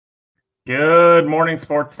Good morning,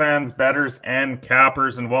 sports fans, bettors, and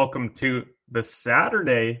cappers, and welcome to the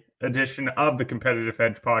Saturday edition of the Competitive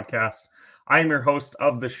Edge podcast. I am your host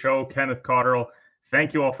of the show, Kenneth Cotterill.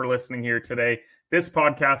 Thank you all for listening here today. This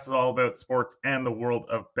podcast is all about sports and the world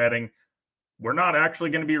of betting. We're not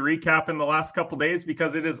actually going to be recapping the last couple days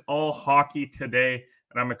because it is all hockey today,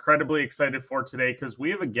 and I'm incredibly excited for today because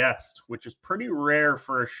we have a guest, which is pretty rare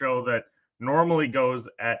for a show that normally goes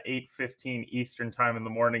at 8:15 Eastern time in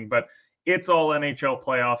the morning, but it's all NHL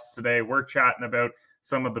playoffs today. We're chatting about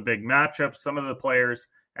some of the big matchups, some of the players,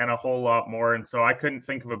 and a whole lot more. And so I couldn't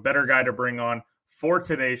think of a better guy to bring on for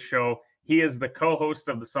today's show. He is the co-host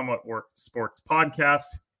of the Somewhat Worked Sports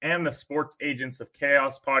podcast and the Sports Agents of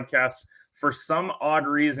Chaos podcast. For some odd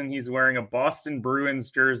reason, he's wearing a Boston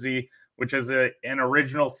Bruins jersey, which as an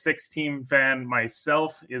original 6-team fan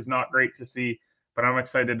myself is not great to see, but I'm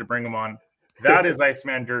excited to bring him on. That is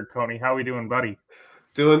Iceman Jared Coney. How we doing, buddy?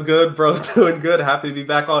 Doing good, bro. Doing good. Happy to be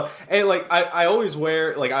back on. Hey, I always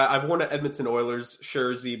wear, I've worn an Edmonton Oilers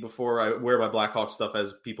jersey before. I wear my Blackhawks stuff,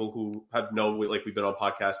 as people who have known, we've been on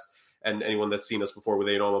podcasts, and anyone that's seen us before,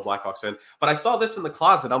 they know I'm a Blackhawks fan. But I saw this in the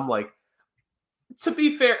closet. I'm like, to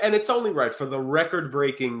be fair, and it's only right for the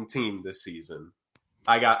record-breaking team this season.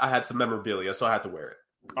 I had some memorabilia, so I had to wear it.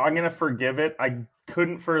 I'm going to forgive it. I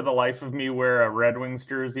couldn't for the life of me wear a Red Wings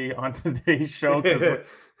jersey on today's show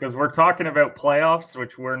because we're talking about playoffs,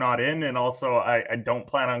 which we're not in. And also I don't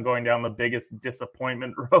plan on going down the biggest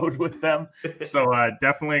disappointment road with them. So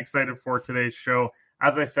definitely excited for today's show.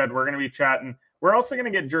 As I said, we're going to be chatting. We're also going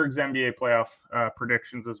to get Jurg's NBA playoff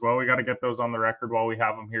predictions as well. We got to get those on the record while we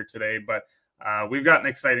have them here today. But we've got an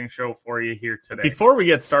exciting show for you here today. Before we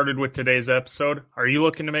get started with today's episode, are you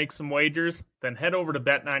looking to make some wagers? Then head over to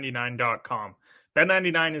bet99.com.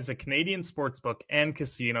 Bet99 is a Canadian sportsbook and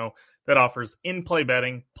casino that offers in-play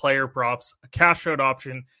betting, player props, a cash-out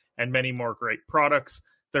option, and many more great products.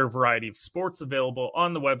 There are a variety of sports available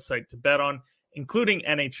on the website to bet on, including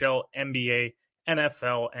NHL, NBA,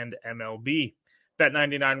 NFL, and MLB.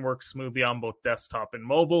 Bet99 works smoothly on both desktop and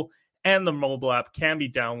mobile, and the mobile app can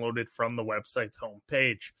be downloaded from the website's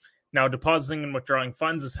homepage. Now, depositing and withdrawing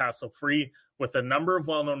funds is hassle-free with a number of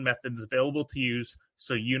well-known methods available to use,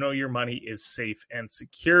 so you know your money is safe and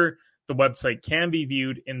secure. The website can be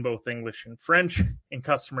viewed in both English and French, and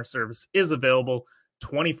customer service is available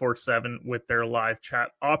 24/7 with their live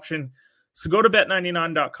chat option. So go to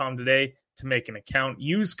bet99.com today to make an account.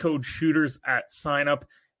 Use code SHOOTERS at sign-up.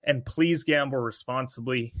 And please gamble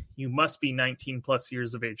responsibly. You must be 19 plus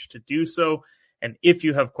years of age to do so. And if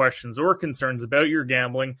you have questions or concerns about your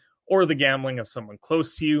gambling or the gambling of someone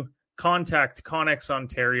close to you, contact Connex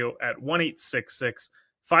Ontario at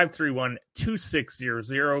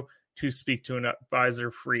 1-866-531-2600 to speak to an advisor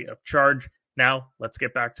free of charge. Now, let's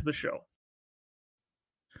get back to the show.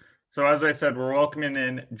 So as I said, we're welcoming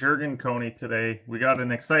in Jurgen Coney today. We got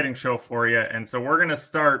an exciting show for you. And so we're going to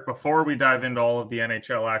start, before we dive into all of the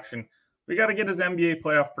NHL action, we got to get his NBA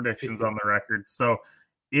playoff predictions on the record. So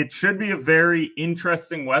it should be a very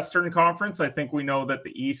interesting Western Conference. I think we know that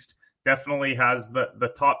the East definitely has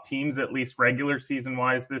the top teams, at least regular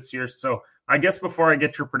season-wise this year. So I guess before I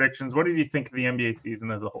get your predictions, what did you think of the NBA season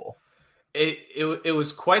as a whole? It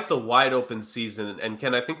was quite the wide open season, and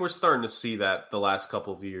Ken, I think we're starting to see that the last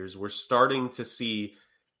couple of years. We're starting to see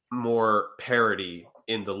more parity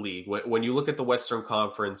in the league. When you look at the Western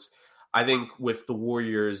Conference, I think with the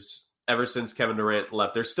Warriors, ever since Kevin Durant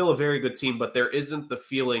left, they're still a very good team, but there isn't the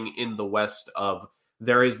feeling in the West of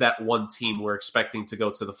there is that one team we're expecting to go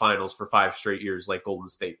to the finals for 5 straight years like Golden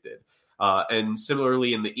State did. And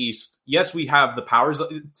similarly in the East, yes, we have the powers.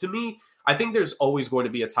 To me, I think there's always going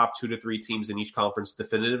to be a top 2 to 3 teams in each conference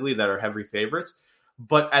definitively that are heavy favorites.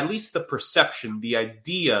 But at least the perception, the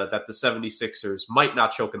idea that the 76ers might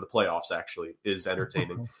not choke in the playoffs actually is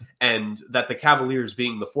entertaining. And that the Cavaliers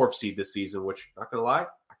being the 4th seed this season, which, not going to lie,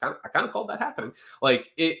 I kind of called that happening.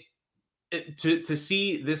 Like, to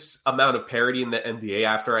see this amount of parity in the NBA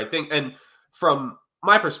after, I think, and from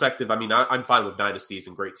my perspective, I mean, I'm fine with dynasties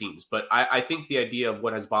and great teams, but I think the idea of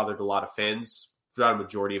what has bothered a lot of fans throughout a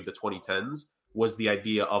majority of the 2010s was the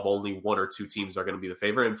idea of only 1 or 2 teams are going to be the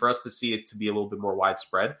favorite. And for us to see it to be a little bit more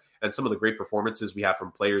widespread and some of the great performances we have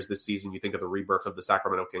from players this season, you think of the rebirth of the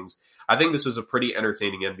Sacramento Kings. I think this was a pretty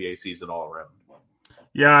entertaining NBA season all around.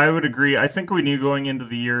 Yeah, I would agree. I think we knew going into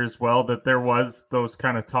the year as well that there was those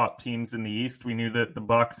kind of top teams in the East. We knew that the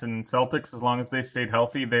Bucks and Celtics, as long as they stayed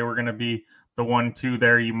healthy, they were going to be the 1-2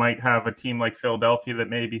 there. You might have a team like Philadelphia that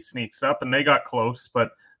maybe sneaks up, and they got close,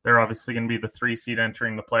 but they're obviously going to be the 3 seed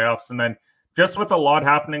entering the playoffs. And then just with a lot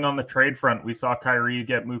happening on the trade front, we saw Kyrie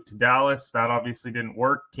get moved to Dallas. That obviously didn't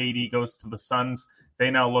work. KD goes to the Suns. they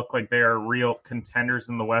now look like they are real contenders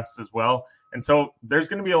in the West as well. And so there's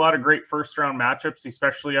going to be a lot of great first-round matchups,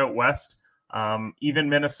 especially out West. Even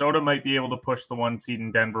Minnesota might be able to push the 1 seed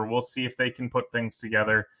in Denver. We'll see if they can put things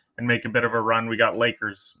together and make a bit of a run. We got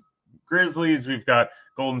Lakers, Grizzlies, we've got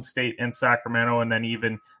Golden State and Sacramento, and then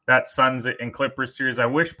even that Suns and Clippers series. I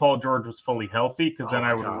wish Paul George was fully healthy, because then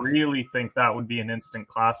I would really think that would be an instant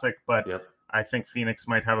classic, but I think Phoenix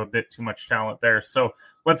might have a bit too much talent there. So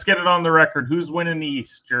let's get it on the record. Who's winning the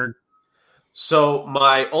East, Jurg? So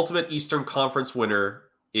my ultimate Eastern Conference winner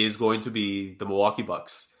is going to be the Milwaukee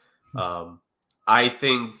Bucks. I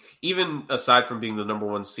think, even aside from being the number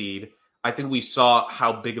 1 seed, I think we saw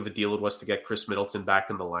how big of a deal it was to get Chris Middleton back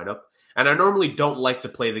in the lineup. And I normally don't like to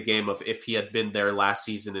play the game of if he had been there last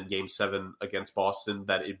season in Game 7 against Boston,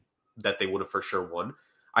 that they would have for sure won.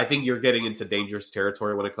 I think you're getting into dangerous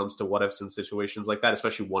territory when it comes to what-ifs in situations like that,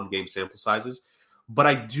 especially 1-game sample sizes. But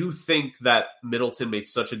I do think that Middleton made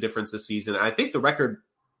such a difference this season. I think the record,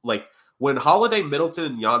 like, when Holiday, Middleton,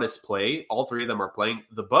 and Giannis play, all 3 of them are playing,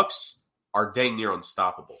 the Bucks are dang near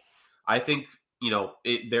unstoppable. I think,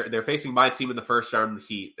 they're facing my team in the first round of the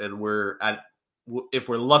Heat, and if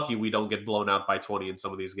we're lucky, we don't get blown out by 20 in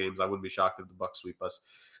some of these games. I wouldn't be shocked if the Bucks sweep us.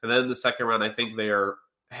 And then in the second round, I think they are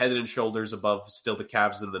head and shoulders above still the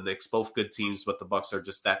Cavs and the Knicks, both good teams, but the Bucks are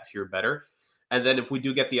just that tier better. And then if we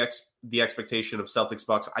do get the expectation of Celtics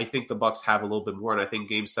Bucks, I think the Bucks have a little bit more, and I think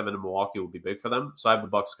Game 7 in Milwaukee will be big for them. So I have the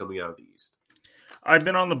Bucks coming out of the East. I've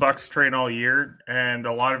been on the Bucks train all year, and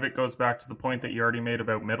a lot of it goes back to the point that you already made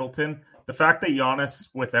about Middleton. The fact that Giannis,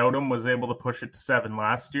 without him, was able to push it to 7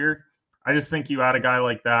 last year, I just think you add a guy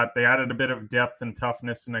like that. They added a bit of depth and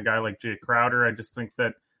toughness in a guy like Jay Crowder. I just think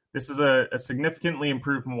that this is a significantly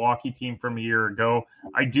improved Milwaukee team from a year ago.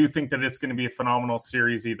 I do think that it's going to be a phenomenal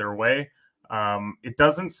series either way. It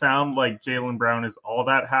doesn't sound like Jaylen Brown is all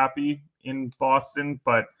that happy in Boston,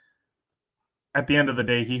 but at the end of the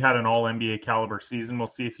day, he had an all-NBA caliber season. We'll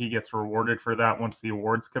see if he gets rewarded for that once the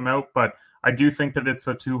awards come out. But I do think that it's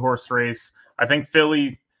a 2-horse race. I think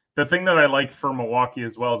Philly, the thing that I like for Milwaukee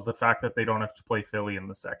as well is the fact that they don't have to play Philly in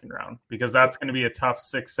the second round, because that's going to be a tough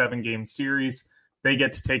 6-7 game series. They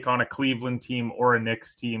get to take on a Cleveland team or a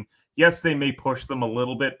Knicks team. Yes, they may push them a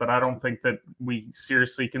little bit, but I don't think that we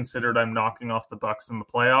seriously considered them knocking off the Bucks in the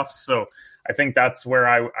playoffs. So I think that's where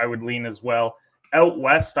I would lean as well. Out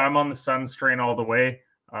West, I'm on the Suns train all the way.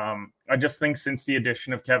 I just think since the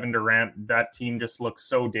addition of Kevin Durant, that team just looks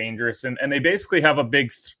so dangerous. And they basically have a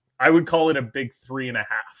big, I would call it a big 3.5.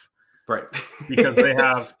 Right. Because they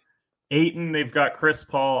have Ayton, they've got Chris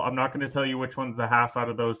Paul. I'm not going to tell you which one's the half out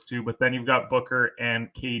of those two, but then you've got Booker and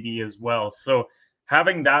KD as well. So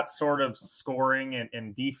having that sort of scoring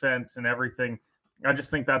and defense and everything, I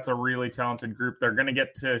just think that's a really talented group. They're going to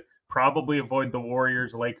get to probably avoid the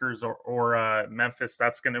Warriors, Lakers, or Memphis.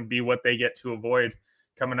 That's going to be what they get to avoid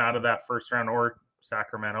coming out of that first round, or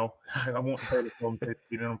Sacramento. I won't say the film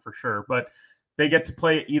beat them for sure, but they get to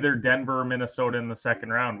play either Denver or Minnesota in the second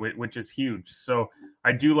round, which is huge. So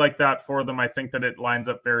I do like that for them. I think that it lines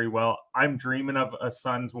up very well. I'm dreaming of a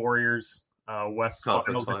Suns Warriors West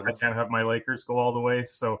Finals if I can't have my Lakers go all the way.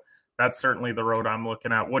 So that's certainly the road I'm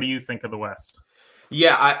looking at. What do you think of the West?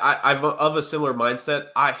 Yeah, I'm of a similar mindset.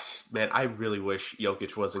 I really wish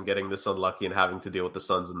Jokic wasn't getting this unlucky and having to deal with the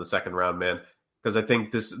Suns in the second round, man. Because I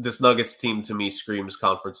think this Nuggets team to me screams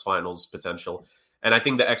conference finals potential. And I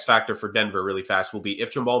think the X factor for Denver really fast will be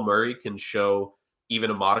if Jamal Murray can show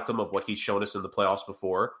even a modicum of what he's shown us in the playoffs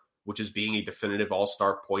before, which is being a definitive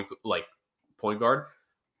all-star point guard,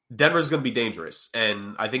 Denver's going to be dangerous.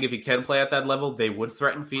 And I think if he can play at that level, they would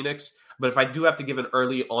threaten Phoenix. But if I do have to give an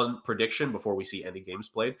early on prediction before we see any games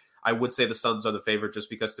played, I would say the Suns are the favorite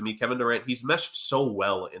just because to me, Kevin Durant, he's meshed so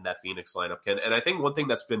well in that Phoenix lineup. And I think one thing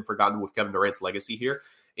that's been forgotten with Kevin Durant's legacy here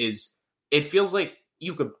is it feels like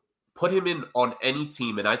you could put him in on any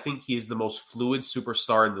team, and I think he is the most fluid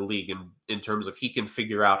superstar in the league in terms of he can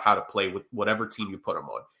figure out how to play with whatever team you put him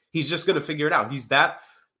on. He's just going to figure it out. He's that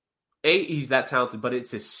talented, but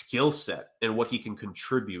it's his skill set and what he can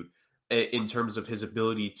contribute in terms of his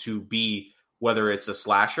ability to be, whether it's a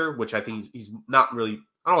slasher, which I think he's not really,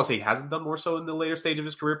 I don't want to say he hasn't done more so in the later stage of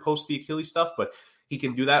his career post the Achilles stuff, but he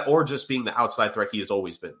can do that, or just being the outside threat he has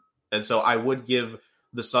always been. And so I would give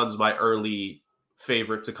the Suns my early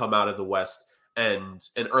favorite to come out of the West, and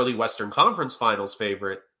an early Western Conference Finals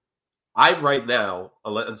favorite. Right now,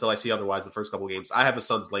 until I see otherwise, the first couple of games, I have a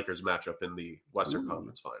Suns-Lakers matchup in the Western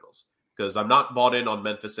Conference Finals because I'm not bought in on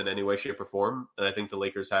Memphis in any way, shape, or form, and I think the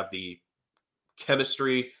Lakers have the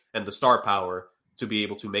chemistry and the star power to be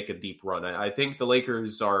able to make a deep run. I think the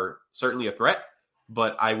Lakers are certainly a threat,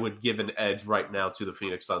 but I would give an edge right now to the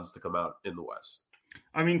Phoenix Suns to come out in the West.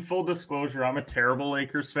 I mean, full disclosure, I'm a terrible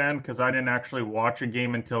Lakers fan because I didn't actually watch a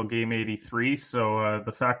game until game 83. So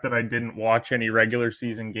the fact that I didn't watch any regular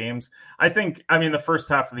season games, I mean, the first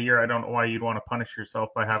half of the year, I don't know why you'd want to punish yourself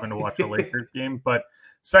by having to watch a Lakers game. But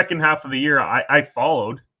second half of the year, I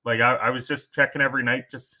followed. Like, I was just checking every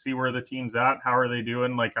night just to see where the team's at. How are they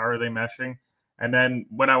doing? Like, how are they meshing? And then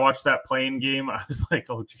when I watched that playing game, I was like,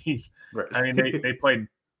 oh, geez. Right. I mean, they played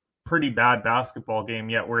pretty bad basketball game,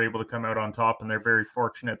 yet we're able to come out on top, and they're very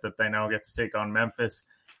fortunate that they now get to take on Memphis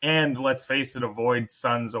and, let's face it, avoid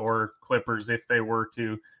Suns or Clippers if they were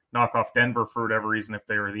to knock off Denver for whatever reason if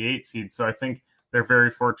they were the 8 seed. So I think they're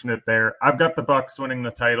very fortunate there. I've got the Bucks winning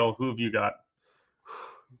the title. Who have you got?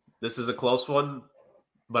 This is a close one,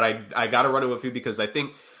 but I got to run it with you because I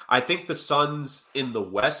think the Suns in the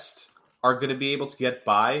West are going to be able to get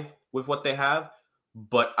by with what they have.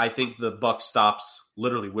 But I think the Bucks stops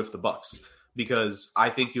literally with the Bucks because I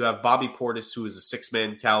think you have Bobby Portis, who is a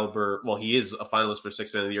six-man caliber. Well, he is a finalist for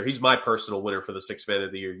six-man of the year. He's my personal winner for the six-man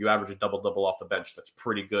of the year. You average a double-double off the bench. That's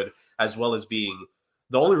pretty good, as well as being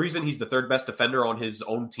the only reason he's the third best defender on his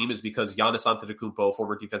own team is because Giannis Antetokounmpo,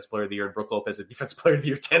 former Defensive Player of the Year, and Brook Lopez, a Defensive Player of the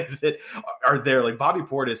Year candidate, are there. Like Bobby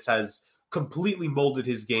Portis has completely molded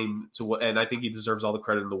his game to what, and I think he deserves all the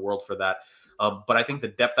credit in the world for that. But I think the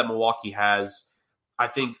depth that Milwaukee has. I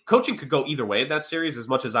think coaching could go either way in that series. As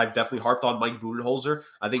much as I've definitely harped on Mike Budenholzer,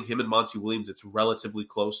 I think him and Monty Williams, it's relatively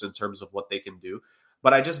close in terms of what they can do.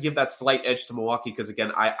 But I just give that slight edge to Milwaukee because,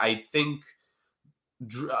 again, I think,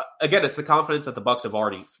 again, it's the confidence that the Bucks have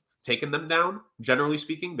already taken them down, generally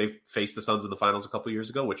speaking. They've faced the Suns in the finals a couple of years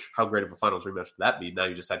ago, which how great of a finals rematch would that be? Now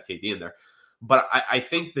you just had KD in there. But I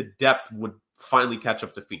think the depth would finally catch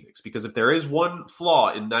up to Phoenix because if there is one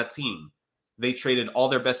flaw in that team, they traded all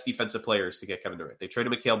their best defensive players to get Kevin Durant. They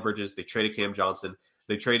traded Mikal Bridges. They traded Cam Johnson.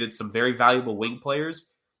 They traded some very valuable wing players.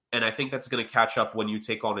 And I think that's going to catch up when you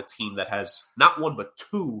take on a team that has not one, but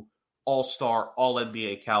two all-star,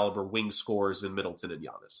 all-NBA caliber wing scorers in Middleton and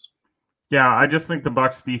Giannis. Yeah, I just think the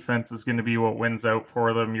Bucks defense is going to be what wins out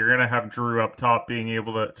for them. You're going to have Drew up top being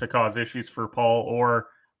able to cause issues for Paul or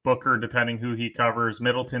Booker, depending who he covers.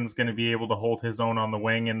 Middleton's going to be able to hold his own on the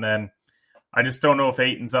wing, and then I just don't know if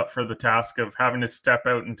Ayton's up for the task of having to step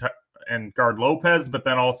out and guard Lopez, but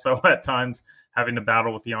then also at times having to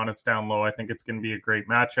battle with Giannis down low. I think it's going to be a great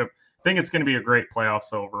matchup. I think it's going to be a great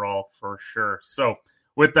playoffs overall for sure. So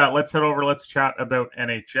with that, let's head over. Let's chat about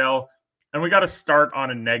NHL. And we got to start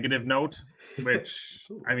on a negative note, which,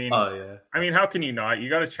 I mean, how can you not? You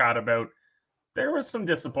got to chat about there was some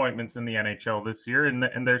disappointments in the NHL this year,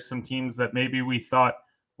 and there's some teams that maybe we thought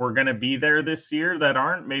were going to be there this year that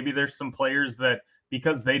aren't. Maybe there's some players that,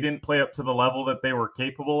 because they didn't play up to the level that they were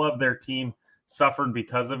capable of, their team suffered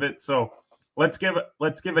because of it. So let's give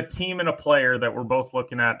a team and a player that we're both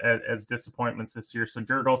looking at as disappointments this year. So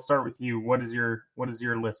Jurg, I'll start with you. What does your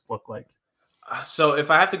list look like? So if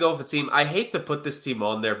I have to go with a team, I hate to put this team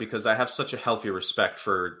on there because I have such a healthy respect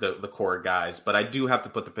for the core guys, but I do have to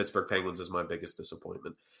put the Pittsburgh Penguins as my biggest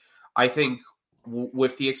disappointment. I think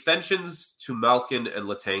with the extensions to Malkin and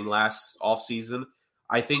Letang last offseason,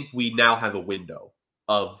 I think we now have a window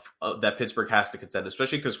of that Pittsburgh has to contend,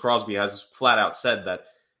 especially because Crosby has flat out said that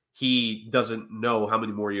he doesn't know how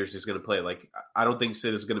many more years he's going to play. Like, I don't think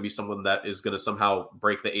Sid is going to be someone that is going to somehow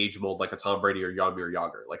break the age mold like a Tom Brady or Jaromir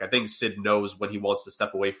Jagr. Like, I think Sid knows when he wants to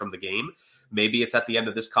step away from the game. Maybe it's at the end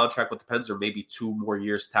of this contract with the Pens, or maybe 2 more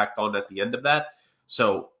years tacked on at the end of that.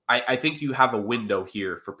 So I think you have a window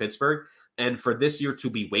here for Pittsburgh. And for this year to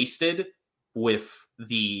be wasted with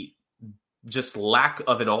the just lack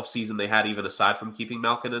of an offseason they had, even aside from keeping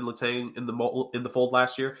Malkin and Letang in the fold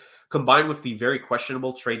last year, combined with the very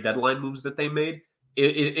questionable trade deadline moves that they made,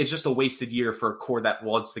 it's just a wasted year for a core that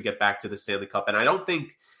wants to get back to the Stanley Cup. And I don't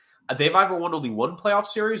think they've either won only one playoff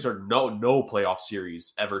series or no playoff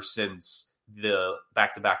series ever since the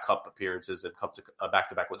back-to-back cup appearances and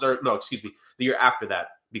back-to-back ones. Or no, excuse me, the year after that,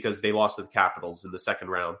 because they lost to the Capitals in the second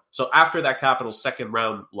round. So after that Capitals second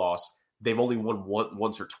round loss, they've only won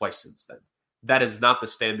once or twice since then. That is not the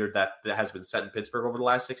standard that has been set in Pittsburgh over the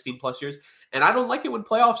last 16 plus years. And I don't like it when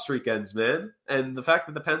playoff streak ends, man. And the fact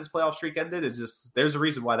that the Pens playoff streak ended is just, there's a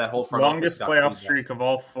reason why that whole front longest playoff streak of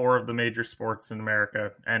all 4 of the major sports in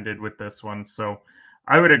America ended with this one. So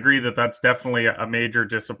I would agree that that's definitely a major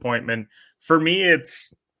disappointment. For me,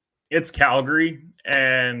 it's Calgary.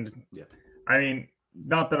 And yeah. I mean,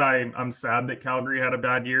 not that I'm sad that Calgary had a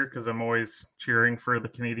bad year, because I'm always cheering for the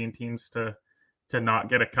Canadian teams to not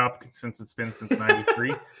get a cup since it's been since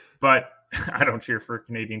 93. But I don't cheer for a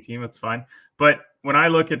Canadian team. It's fine. But when I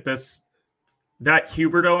look at this, that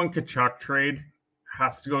Huberdeau and Tkachuk trade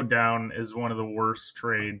has to go down as one of the worst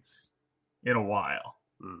trades in a while.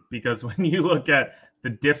 Mm. Because when you look at the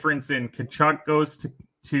difference in Tkachuk goes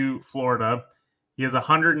to Florida, he has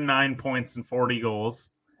 109 points and 40 goals.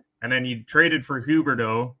 And then you traded for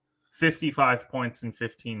Huberdeau, 55 points and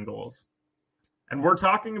 15 goals. And we're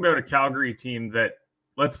talking about a Calgary team that,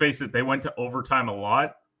 let's face it, they went to overtime a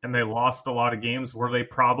lot and they lost a lot of games where they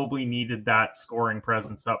probably needed that scoring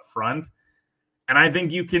presence up front. And I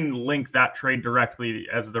think you can link that trade directly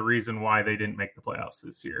as the reason why they didn't make the playoffs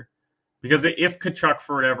this year. Because if Tkachuk,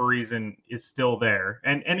 for whatever reason, is still there,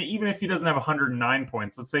 and even if he doesn't have 109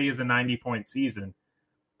 points, let's say he has a 90-point season,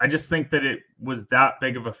 I just think that it was that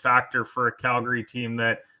big of a factor for a Calgary team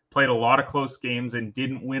that played a lot of close games and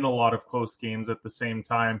didn't win a lot of close games at the same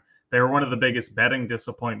time. They were one of the biggest betting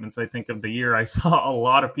disappointments, I think, of the year. I saw a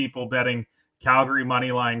lot of people betting Calgary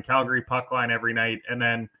money line, Calgary puck line every night, and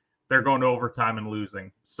then they're going to overtime and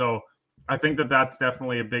losing. So I think that that's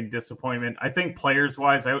definitely a big disappointment. I think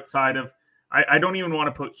players-wise, outside of, I don't even want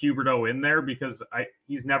to put Huberdeau in there because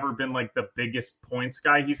he's never been like the biggest points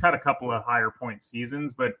guy. He's had a couple of higher point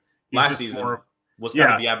seasons, but last season was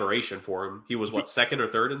kind of the aberration for him. He was, second or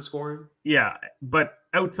third in scoring? Yeah, but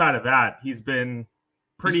outside of that, he's been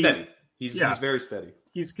pretty steady. He's very steady.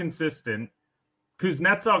 He's consistent.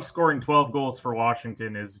 Kuznetsov scoring 12 goals for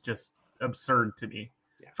Washington is just absurd to me.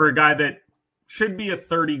 Yeah. For a guy that should be a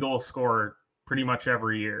 30-goal scorer pretty much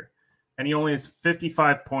every year. And he only has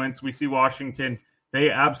 55 points. We see Washington,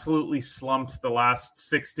 they absolutely slumped the last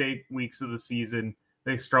 6 to 8 weeks of the season.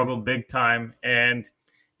 They struggled big time. And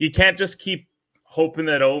you can't just keep hoping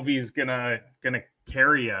that Ovi's gonna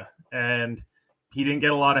carry you. And he didn't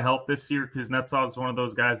get a lot of help this year. Kuznetsov is one of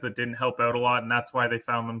those guys that didn't help out a lot, and that's why they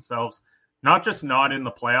found themselves not just not in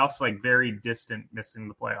the playoffs, like very distant missing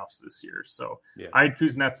the playoffs this year. So I had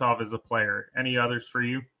Kuznetsov as a player. Any others for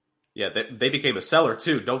you? Yeah, they became a seller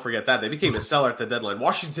too. Don't forget that. They became a seller at the deadline.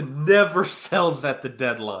 Washington never sells at the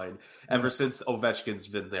deadline ever since Ovechkin's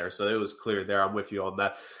been there. So it was clear there. I'm with you on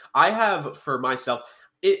that. I have, for myself,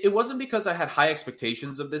 it wasn't because I had high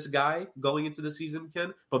expectations of this guy going into the season,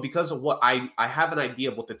 Ken, but because of what I have an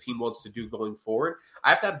idea of what the team wants to do going forward.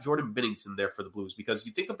 I have to have Jordan Binnington there for the Blues because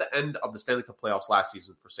you think of the end of the Stanley Cup playoffs last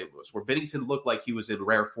season for St. Louis, where Binnington looked like he was in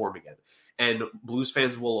rare form again. And Blues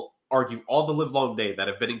fans will argue all the live long day that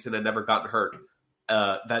if Binnington had never gotten hurt,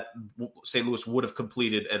 that St. Louis would have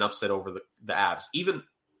completed an upset over the Avs. Even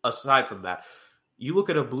aside from that, you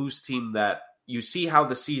look at a Blues team that you see how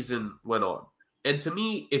the season went on. And to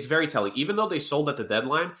me, it's very telling. Even though they sold at the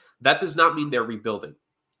deadline, that does not mean they're rebuilding.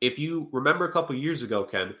 If you remember a couple years ago,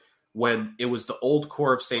 Ken, when it was the old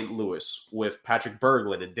core of St. Louis with Patrick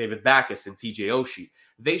Berglund and David Backes and TJ Oshie,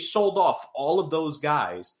 they sold off all of those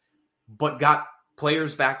guys, but got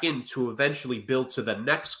players back in to eventually build to the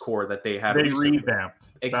next core that they had. They revamped.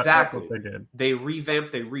 Exactly. That's what they did. They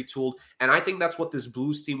revamped, they retooled. And I think that's what this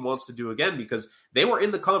Blues team wants to do again, because they were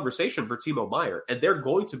in the conversation for Timo Meier, and they're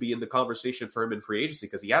going to be in the conversation for him in free agency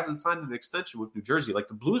because he hasn't signed an extension with New Jersey. Like,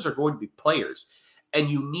 the Blues are going to be players, and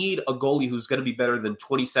you need a goalie who's going to be better than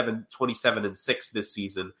 27, and 6 this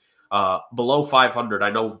season. Below 500.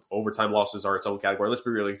 I know overtime losses are its own category. Let's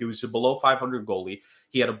be real. He was a below 500 goalie.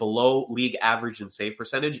 He had a below league average in save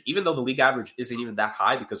percentage, even though the league average isn't even that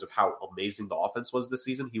high because of how amazing the offense was this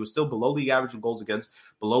season. He was still below league average in goals against,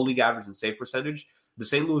 below league average in save percentage. The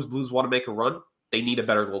St. Louis Blues want to make a run. They need a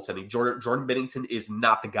better goaltending. Jordan Binnington is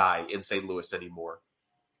not the guy in St. Louis anymore.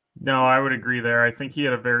 No, I would agree there. I think he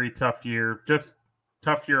had a very tough year. Just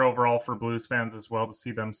tough year overall for Blues fans as well to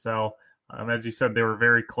see them sell. As you said, they were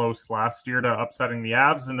very close last year to upsetting the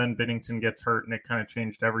Avs, and then Binnington gets hurt, and it kind of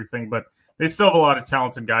changed everything. But they still have a lot of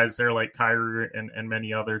talented guys there, like Kyrie and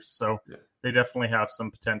many others. So they definitely have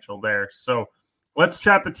some potential there. So let's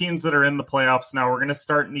chat the teams that are in the playoffs now. We're going to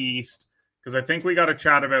start in the East because I think we got to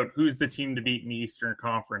chat about who's the team to beat in the Eastern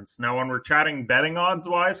Conference. Now, when we're chatting betting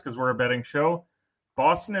odds-wise, because we're a betting show,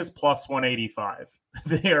 Boston is plus 185.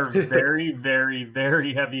 They are very, very,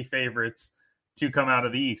 very heavy favorites to come out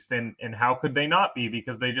of the East. And how could they not be?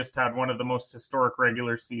 Because they just had one of the most historic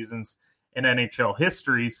regular seasons in NHL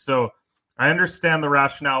history. So I understand the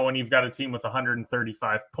rationale when you've got a team with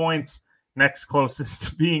 135 points, next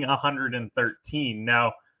closest being 113.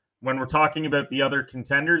 Now, when we're talking about the other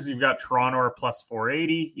contenders, you've got Toronto are plus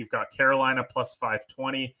 480, you've got Carolina plus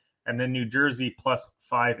 520, and then New Jersey plus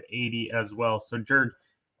 580 as well. So, Jerg,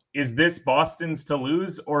 is this Boston's to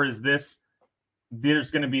lose, or is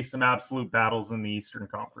there's going to be some absolute battles in the Eastern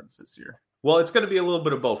Conference this year? Well, it's going to be a little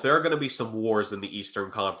bit of both. There are going to be some wars in the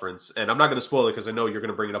Eastern Conference, and I'm not going to spoil it because I know you're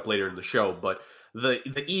going to bring it up later in the show, but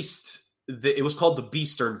the East, it was called the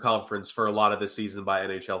Beastern Conference for a lot of this season by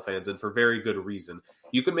NHL fans, and for very good reason.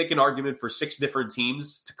 You can make an argument for 6 different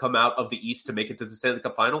teams to come out of the East to make it to the Stanley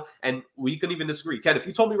Cup final, and we couldn't even disagree. Ken, if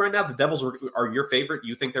you told me right now the Devils are your favorite,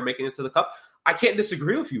 you think they're making it to the Cup, I can't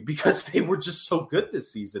disagree with you because they were just so good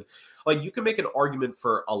this season. Like, you can make an argument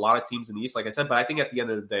for a lot of teams in the East, like I said, but I think at the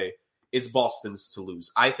end of the day, it's Boston's to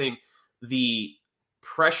lose. I think the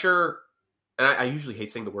pressure, and I usually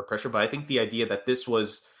hate saying the word pressure, but I think the idea that this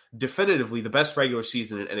was definitively the best regular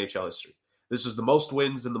season in NHL history. This is the most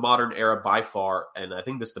wins in the modern era by far, and I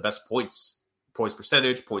think this is the best points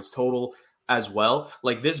percentage, points total as well.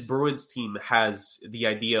 Like, this Bruins team has the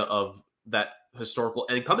idea of that historical,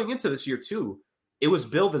 and coming into this year too, it was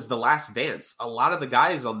billed as the last dance. A lot of the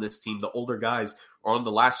guys on this team, the older guys, are on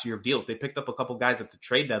the last year of deals. They picked up a couple guys at the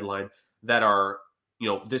trade deadline that are,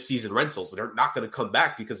 this season rentals. They're not going to come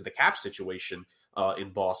back because of the cap situation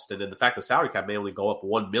in Boston, and the fact the salary cap may only go up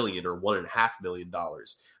 $1 million or $1.5 million.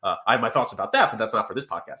 I have my thoughts about that, but that's not for this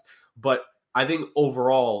podcast. But I think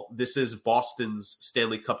overall, this is Boston's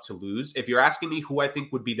Stanley Cup to lose. If you're asking me who I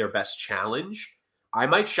think would be their best challenge, I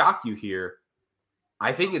might shock you here.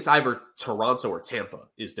 I think it's either Toronto or Tampa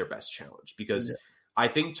is their best challenge, because I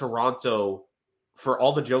think Toronto, for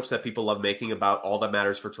all the jokes that people love making about all that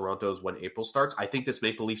matters for Toronto is when April starts, I think this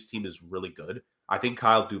Maple Leafs team is really good. I think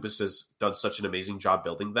Kyle Dubas has done such an amazing job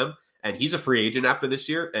building them, and he's a free agent after this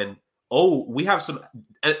year. And we have some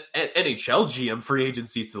NHL GM free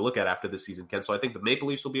agencies to look at after this season, Ken. So I think the Maple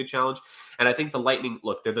Leafs will be a challenge. And I think the Lightning,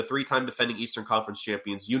 look, they're the 3-time defending Eastern Conference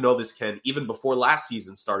champions. You know this, Ken. Even before last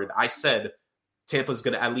season started, I said Tampa's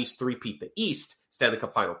going to at least three-peat the East Stanley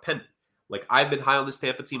Cup final pending. Like, I've been high on this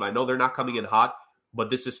Tampa team. I know they're not coming in hot, but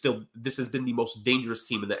this has been the most dangerous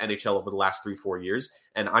team in the NHL over the last 3-4 years,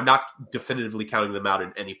 and I'm not definitively counting them out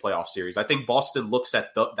in any playoff series. I think Boston looks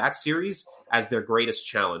at that series as their greatest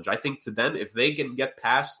challenge. I think to them, if they can get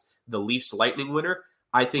past the Leafs Lightning winner,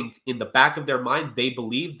 I think in the back of their mind, they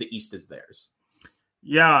believe the East is theirs.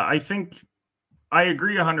 Yeah, I think I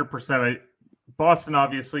agree 100%. Boston,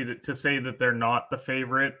 obviously, to say that they're not the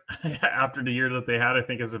favorite after the year that they had, I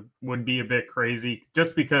think would be a bit crazy,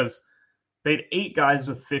 just because they had 8 guys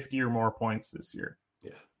with 50 or more points this year.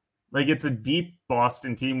 Yeah. Like, it's a deep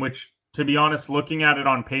Boston team, which, to be honest, looking at it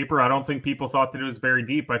on paper, I don't think people thought that it was very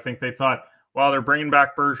deep. I think they thought, well, they're bringing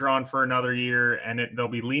back Bergeron for another year, and they'll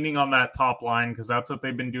be leaning on that top line because that's what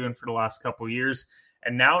they've been doing for the last couple of years.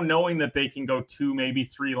 And now knowing that they can go 2, maybe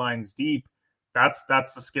 3 lines deep, that's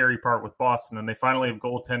the scary part with Boston. And they finally have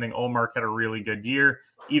goaltending. Ullmark had a really good year.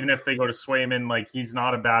 Even if they go to Swayman, like, he's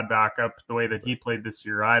not a bad backup the way that he played this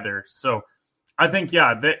year either. So I think,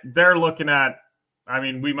 they're looking at,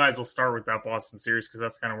 we might as well start with that Boston series because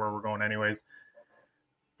that's kind of where we're going anyways.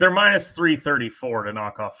 They're minus 334 to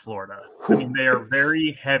knock off Florida. They are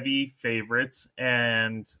very heavy favorites.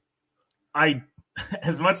 And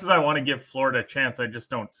as much as I want to give Florida a chance, I just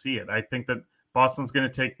don't see it. I think that Boston's going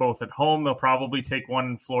to take both at home. They'll probably take one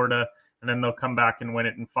in Florida, and then they'll come back and win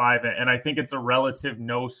it in 5. And I think it's a relative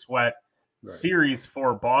no-sweat series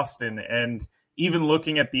for Boston. And even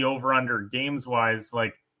looking at the over-under games-wise,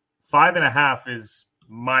 like 5.5 is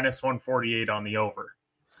minus 148 on the over.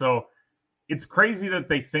 So it's crazy that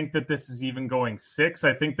they think that this is even going 6.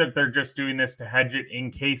 I think that they're just doing this to hedge it in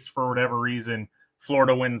case, for whatever reason,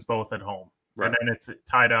 Florida wins both at home. Right. And then it's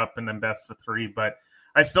tied up and then best of 3. But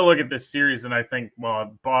I still look at this series and I think,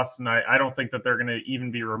 well, Boston, I don't think that they're going to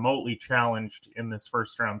even be remotely challenged in this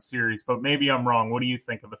first round series, but maybe I'm wrong. What do you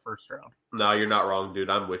think of the first round? No, you're not wrong, dude.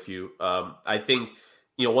 I'm with you. I think,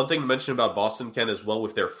 one thing to mention about Boston, Ken, as well,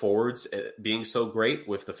 with their forwards being so great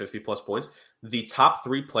with the 50-plus points, the top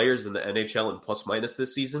 3 players in the NHL in plus-minus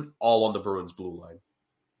this season, all on the Bruins blue line.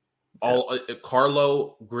 All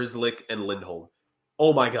Carlo, Grzelcyk, and Lindholm.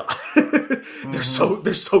 Oh, my God. They're so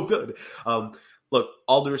good. Look,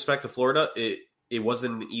 all due respect to Florida, it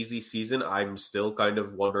wasn't an easy season. I'm still kind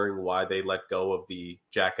of wondering why they let go of the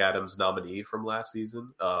Jack Adams nominee from last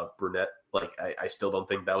season, Brunette. Like, I still don't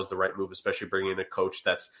think that was the right move, especially bringing in a coach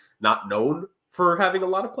that's not known for having a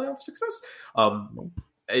lot of playoff success.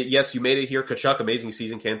 Yes, you made it here. Tkachuk, amazing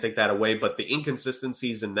season, can't take that away. But the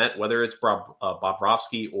inconsistencies in net, whether it's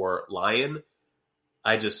Bobrovsky or Lyon,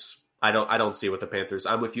 I don't see it with the Panthers.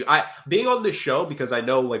 I'm with you. Being on this show, because I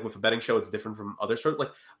know, like, with a betting show, it's different from other shows.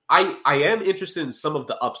 Like, I am interested in some of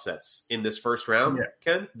the upsets in this first round,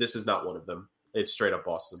 Ken. This is not one of them. It's straight up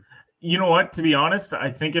Boston. You know what? To be honest, I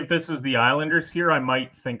think if this was the Islanders here, I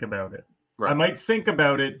might think about it. Right. I might think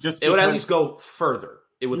about it just because it would at least go further.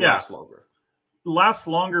 It would last longer.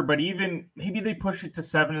 But even maybe they push it to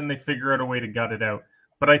 7 and they figure out a way to gut it out.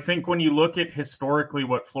 But I think when you look at historically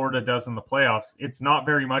what Florida does in the playoffs, it's not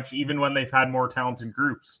very much, even when they've had more talented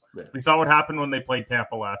groups. Yeah. We saw what happened when they played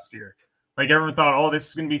Tampa last year. Like everyone thought, oh, this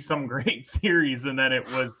is going to be some great series, and then it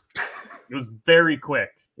was very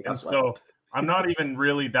quick. And so I'm not even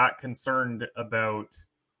really that concerned about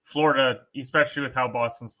Florida, especially with how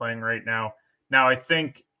Boston's playing right now. Now, I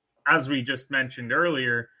think, as we just mentioned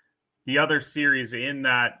earlier, the other series in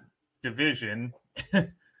that division,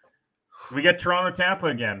 we get Toronto-Tampa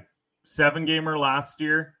again. 7-gamer last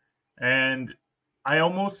year, and I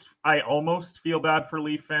almost feel bad for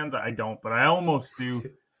Leaf fans. I don't, but I almost do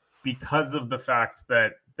because of the fact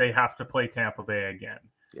that they have to play Tampa Bay again.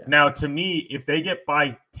 Yeah. Now, to me, if they get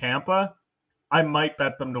by Tampa, I might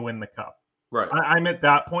bet them to win the Cup. Right. I'm at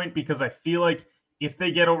that point because I feel like if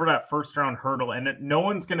they get over that first-round hurdle, and no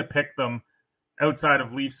one's going to pick them outside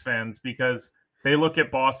of Leafs fans because they look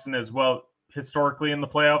at Boston as well. Historically in the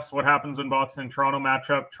playoffs, what happens when Boston and Toronto match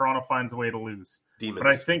up? Toronto finds a way to lose. Demons.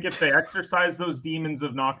 But I think if they exercise those demons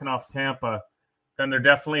of knocking off Tampa, then they're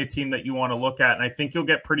definitely a team that you want to look at. And I think you'll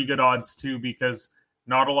get pretty good odds too, because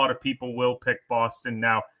not a lot of people will pick Boston.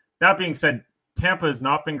 Now, that being said, Tampa has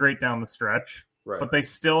not been great down the stretch, right, but they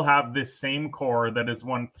still have this same core that has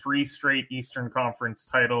won 3 straight Eastern Conference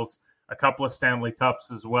titles, a couple of Stanley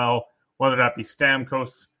Cups as well, whether that be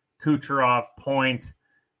Stamkos, Kucherov, Point,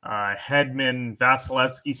 Hedman,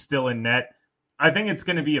 Vasilevsky still in net. I think it's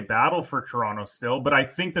going to be a battle for Toronto still, but I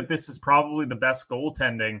think that this is probably the best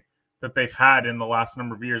goaltending that they've had in the last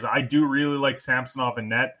number of years. I do really like Samsonov in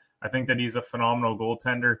net. I think that he's a phenomenal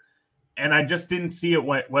goaltender, and I just didn't see it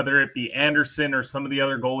whether it be Anderson or some of the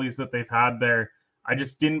other goalies that they've had there. I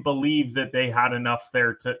just didn't believe that they had enough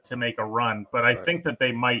there to make a run, but I think that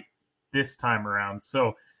they might this time around.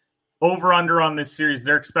 So over-under on this series,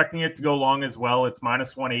 they're expecting it to go long as well. It's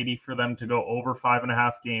minus 180 for them to go over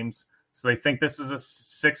 5.5 games. So they think this is a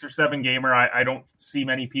 6 or 7 gamer. I don't see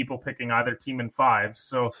many people picking either team in 5.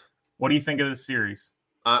 So what do you think of this series?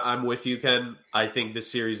 I'm with you, Ken. I think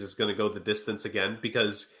this series is going to go the distance again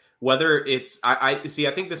because whether it's I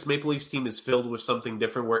think this Maple Leafs team is filled with something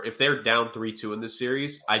different where if they're down 3-2 in this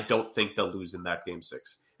series, I don't think they'll lose in that game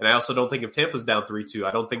 6. And I also don't think if Tampa's down 3-2, I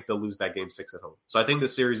don't think they'll lose that game 6 at home. So I think the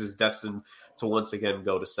series is destined to once again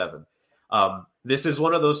go to 7. This is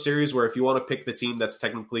one of those series where if you want to pick the team that's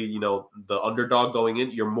technically, the underdog going in,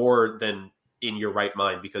 you're more than in your right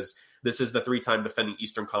mind because this is the 3-time defending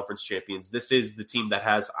Eastern Conference champions. This is the team that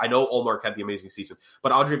has, I know Ullmark had the amazing season,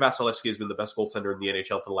 but Andrei Vasilevsky has been the best goaltender in the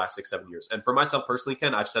NHL for the last 6-7 years. And for myself personally,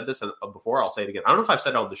 Ken, I've said this before, I'll say it again. I don't know if I've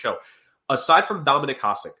said it on the show. Aside from Dominik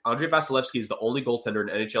Hasek, Andrei Vasilevsky is the only goaltender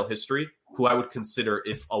in NHL history who I would consider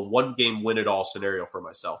if a one-game win-it-all scenario for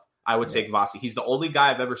myself. I would take Vasi. He's the only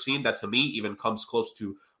guy I've ever seen that to me even comes close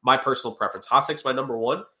to my personal preference. Hasek's my number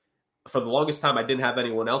 1. For the longest time, I didn't have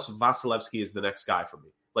anyone else. Vasilevsky is the next guy for me.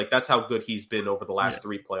 Like, that's how good he's been over the last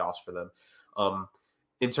 3 playoffs for them.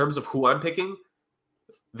 In terms of who I'm picking,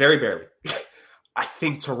 very barely. I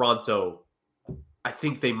think Toronto, I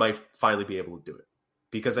think they might finally be able to do it.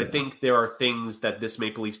 Because I think there are things that this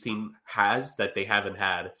Maple Leafs team has that they haven't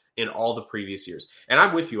had in all the previous years. And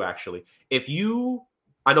I'm with you, actually.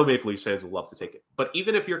 I know Maple Leafs fans will love to take it, but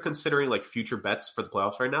even if you're considering like future bets for the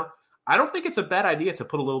playoffs right now, I don't think it's a bad idea to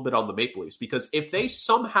put a little bit on the Maple Leafs because if they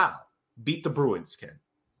somehow beat the Bruins, Ken,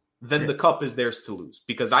 then the Cup is theirs to lose.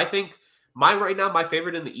 Because I think my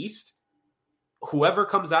favorite in the East, whoever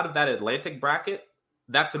comes out of that Atlantic bracket,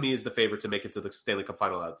 that to me is the favorite to make it to the Stanley Cup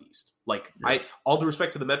final out of the East. Like, all due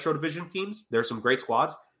respect to the Metro Division teams, there are some great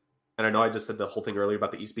squads. And I know I just said the whole thing earlier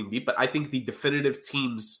about the East being deep, but I think the definitive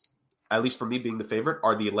teams, at least for me being the favorite,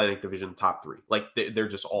 are the Atlantic Division top 3. Like, they're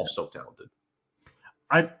just all so talented.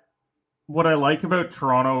 What I like about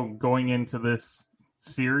Toronto going into this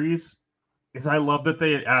series is I love that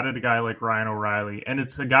they added a guy like Ryan O'Reilly. And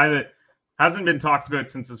it's a guy that hasn't been talked about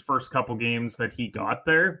since his first couple games that he got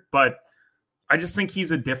there. But I just think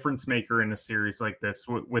he's a difference maker in a series like this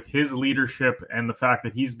with his leadership and the fact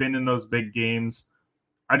that he's been in those big games.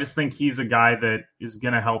 I just think he's a guy that is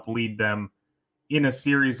going to help lead them in a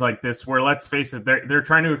series like this where, let's face it, they're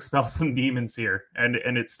trying to expel some demons here. And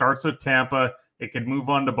it starts with Tampa. It could move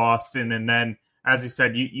on to Boston. And then, as you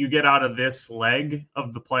said, you get out of this leg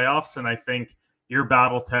of the playoffs, and I think you're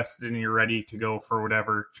battle-tested and you're ready to go for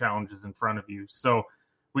whatever challenge is in front of you. So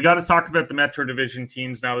we got to talk about the Metro Division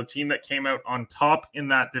teams. Now, the team that came out on top in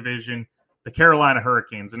that division, the Carolina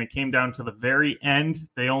Hurricanes, and it came down to the very end.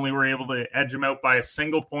 They only were able to edge them out by a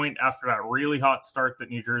single point after that really hot start that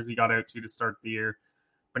New Jersey got out to start the year.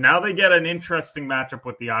 But now they get an interesting matchup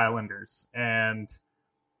with the Islanders. And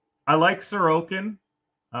I like Sorokin,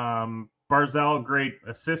 but Barzal, great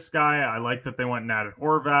assist guy. I like that they went and added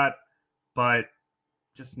Horvat, but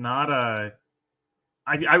just not a.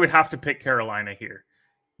 I would have to pick Carolina here.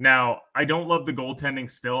 Now, I don't love the goaltending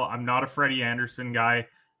still. I'm not a Freddie Anderson guy.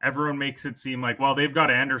 Everyone makes it seem like, well, they've got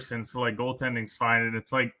Anderson, so like goaltending's fine. And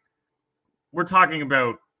it's like, we're talking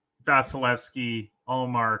about Vasilevsky,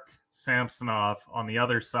 Ullmark, Samsonov on the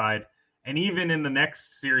other side. And even in the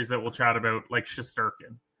next series that we'll chat about, like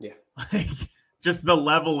Shesterkin. Yeah. Like, just the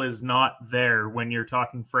level is not there when you're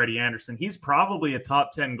talking Freddie Anderson. He's probably a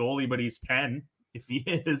top 10 goalie, but he's 10 if he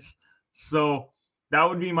is. So that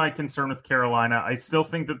would be my concern with Carolina. I still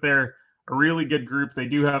think that they're a really good group. They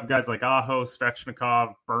do have guys like Aho,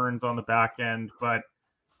 Svechnikov, Burns on the back end, but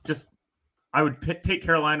just I would take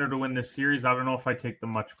Carolina to win this series. I don't know if I take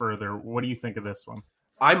them much further. What do you think of this one?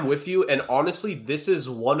 I'm with you, and honestly, this is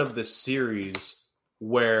one of the series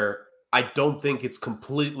where I don't think it's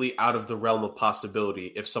completely out of the realm of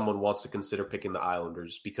possibility if someone wants to consider picking the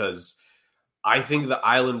Islanders, because I think the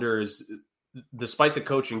Islanders, despite the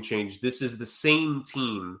coaching change, this is the same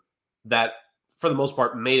team that, for the most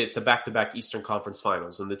part, made it to back-to-back Eastern Conference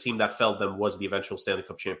Finals, and the team that felled them was the eventual Stanley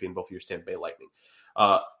Cup champion, both years, Tampa Bay Lightning.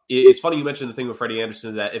 It's funny you mentioned the thing with Freddie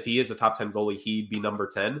Anderson, that if he is a top 10 goalie, he'd be number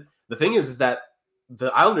 10. The thing is that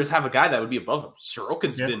the Islanders have a guy that would be above him.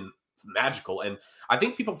 Sorokin's been magical, and I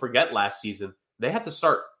think people forget last season, they had to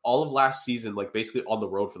start all of last season, like basically on the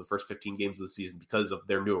road for the first 15 games of the season because of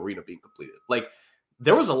their new arena being completed. Like,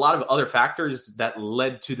 there was a lot of other factors that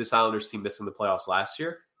led to this Islanders team missing the playoffs last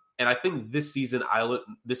year. And I think this season's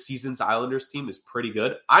Islanders team is pretty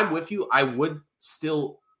good. I'm with you. I would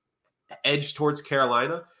still edge towards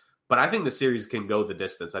Carolina, but I think the series can go the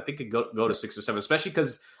distance. I think it could go to 6 or 7, especially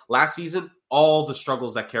because last season, all the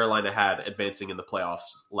struggles that Carolina had advancing in the playoffs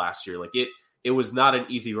last year, like it was not an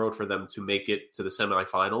easy road for them to make it to the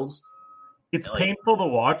semifinals. It's painful to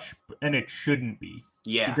watch, and it shouldn't be.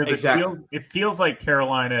 Yeah, because exactly. It feels like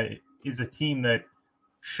Carolina is a team that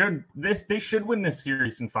they should win this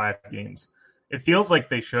series in 5 games. It feels like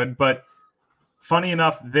they should, but funny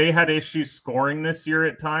enough, they had issues scoring this year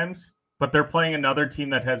at times, but they're playing another team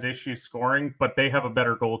that has issues scoring, but they have a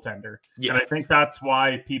better goaltender. Yeah. And I think that's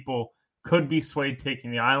why people could be swayed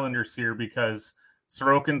taking the Islanders here, because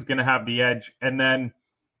Sorokin's going to have the edge. And then,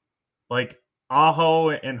 like, Aho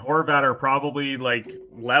and Horvat are probably, like,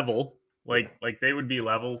 level. Like they would be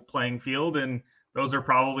level playing field, and those are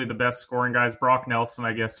probably the best scoring guys. Brock Nelson,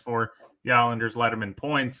 I guess, for the Islanders led him in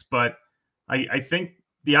points. But I think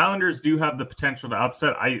the Islanders do have the potential to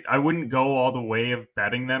upset. I wouldn't go all the way of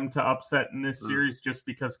betting them to upset in this series, just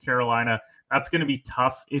because Carolina, that's going to be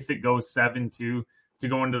tough if it goes 7-2 to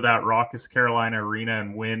go into that raucous Carolina arena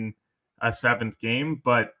and win a 7th game.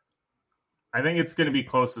 But I think it's going to be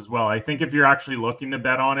close as well. I think if you're actually looking to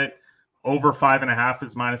bet on it, over 5.5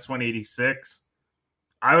 is minus 186.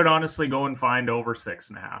 I would honestly go and find over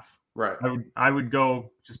 6.5. Right. I would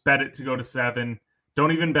go just bet it to go to 7.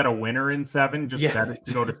 Don't even bet a winner in 7. Just bet it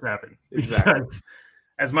to go to 7. Exactly. Because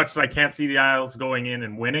as much as I can't see the Isles going in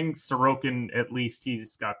and winning, Sorokin, at least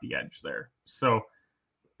he's got the edge there. So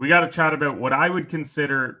we got to chat about what I would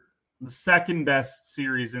consider the second best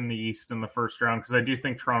series in the East in the first round, because I do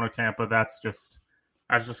think Toronto-Tampa, that's just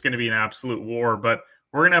going to be an absolute war. But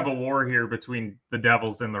we're going to have a war here between the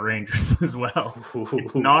Devils and the Rangers as well.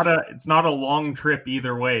 It's not a long trip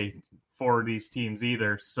either way for these teams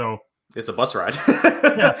either. So it's a bus ride.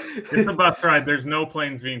 Yeah, it's a bus ride. There's no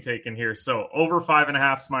planes being taken here. So over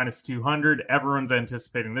 5.5 is minus 200. Everyone's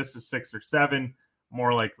anticipating this is 6 or 7,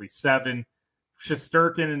 more likely 7.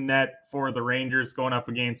 Shesterkin in net for the Rangers going up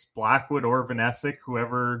against Blackwood or Vanessic,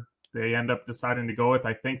 whoever they end up deciding to go with.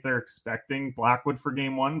 I think they're expecting Blackwood for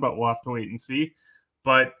game 1, but we'll have to wait and see.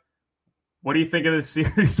 But what do you think of this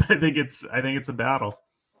series? I think it's a battle.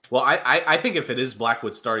 Well, I think if it is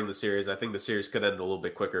Blackwood starting the series, I think the series could end a little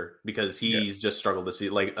bit quicker, because he's just struggled to see.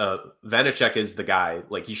 Like, Vanacek is the guy.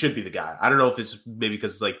 Like, he should be the guy. I don't know if it's maybe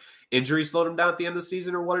because like injury slowed him down at the end of the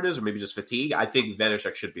season or what it is, or maybe just fatigue. I think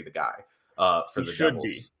Vanacek should be the guy for the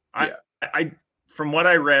Devils. Be. I from what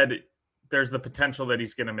I read, there's the potential that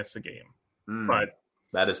he's going to miss a game, but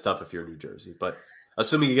that is tough if you're New Jersey. But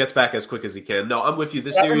assuming he gets back as quick as he can. No, I'm with you.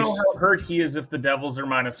 This I series. don't know how hurt he is if the Devils are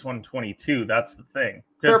minus 122. That's the thing.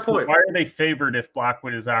 Fair point. Why are they favored if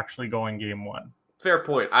Blackwood is actually going game 1? Fair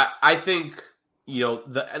point. I think,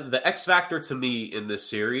 the X factor to me in this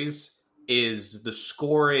series is the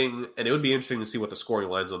scoring, and it would be interesting to see what the scoring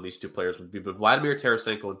lines on these two players would be, but Vladimir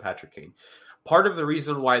Tarasenko and Patrick Kane. Part of the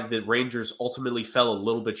reason why the Rangers ultimately fell a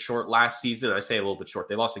little bit short last season, I say a little bit short,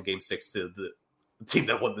 they lost in Game 6 to the team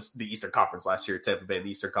that won the Eastern Conference last year, Tampa Bay in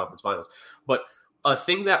the Eastern Conference Finals. But a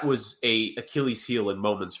thing that was a Achilles heel in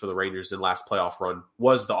moments for the Rangers in last playoff run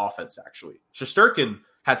was the offense, actually. Shesterkin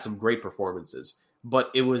had some great performances,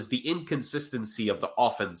 but it was the inconsistency of the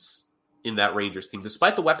offense in that Rangers team,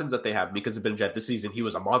 despite the weapons that they have. Because of Benjet this season, he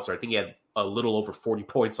was a monster. I think he had a little over 40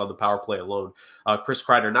 points on the power play alone. Chris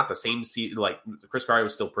Kreider, not the same season. Like, Chris Kreider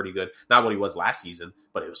was still pretty good. Not what he was last season,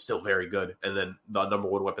 but it was still very good. And then the number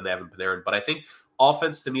one weapon they have in Panarin. But I think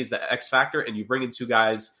offense, to me, is the X factor, and you bring in two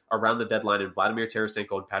guys around the deadline in Vladimir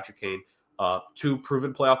Tarasenko and Patrick Kane, two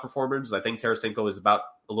proven playoff performers. I think Tarasenko is about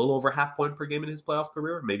a little over half point per game in his playoff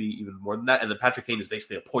career, maybe even more than that. And then Patrick Kane is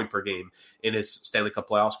basically a point per game in his Stanley Cup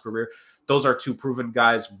playoffs career. Those are two proven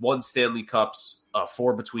guys, one Stanley Cups,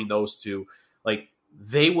 4 between those two. Like,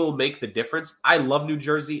 they will make the difference. I love New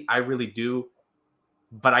Jersey. I really do.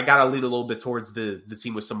 But I got to lean a little bit towards the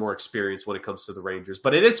team with some more experience when it comes to the Rangers.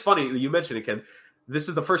 But it is funny. You mentioned it, Ken. This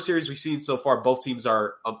is the first series we've seen so far. Both teams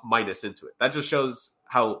are a minus into it. That just shows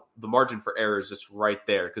how the margin for error is just right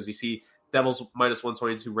there. Because you see Devils minus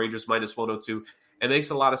 122, Rangers minus 102. And it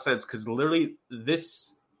makes a lot of sense because literally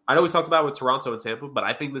this, I know we talked about it with Toronto and Tampa, but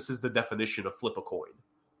I think this is the definition of flip a coin.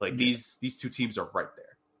 Like these two teams are right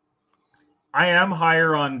there. I am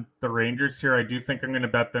higher on the Rangers here. I do think I'm going to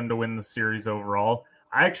bet them to win the series overall.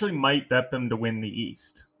 I actually might bet them to win the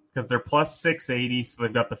East because they're plus 680, so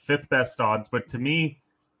they've got the 5th best odds. But to me,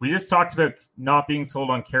 we just talked about not being sold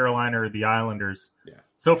on Carolina or the Islanders. Yeah.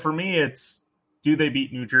 So for me, it's, do they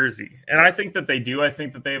beat New Jersey? And I think that they do. I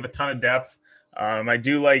think that they have a ton of depth. I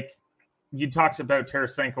do like, you talked about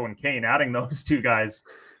Tarasenko and Kane. Adding those two guys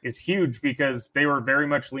is huge because they were very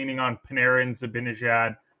much leaning on Panarin,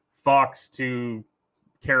 Zibanejad, Fox to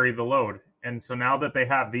carry the load. And so now that they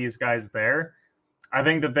have these guys there, I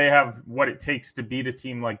think that they have what it takes to beat a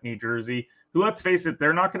team like New Jersey, who, let's face it,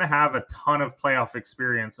 they're not going to have a ton of playoff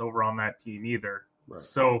experience over on that team either. Right.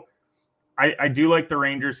 So I do like the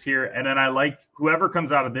Rangers here. And then I like whoever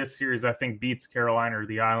comes out of this series, I think beats Carolina or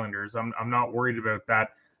the Islanders. I'm not worried about that.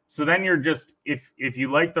 So then you're just, if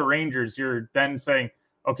you like the Rangers, you're then saying,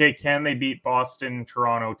 okay, can they beat Boston,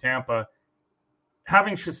 Toronto, Tampa?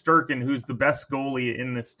 Having Shesterkin, who's the best goalie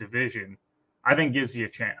in this division, I think gives you a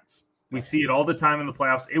chance. We see it all the time in the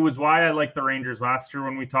playoffs. It was why I liked the Rangers last year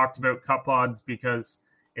when we talked about cup odds, because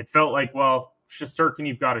it felt like, well, Shesterkin,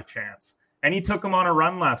 you've got a chance. And he took them on a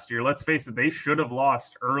run last year. Let's face it, they should have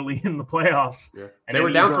lost early in the playoffs. Yeah. And they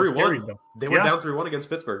were down 3-1. They were down 3-1 against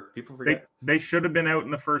Pittsburgh. People forget. They should have been out in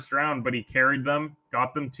the first round, but he carried them,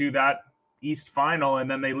 got them to that East final, and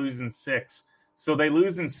then they lose in 6. So they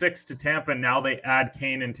lose in 6 to Tampa. Now they add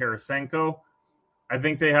Kane and Tarasenko. I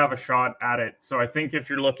think they have a shot at it. So I think if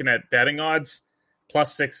you're looking at betting odds,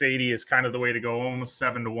 plus 680 is kind of the way to go, almost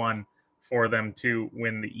 7-1 for them to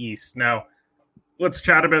win the East. Now, let's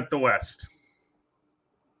chat about the West.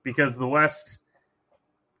 Because the West,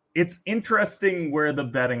 it's interesting where the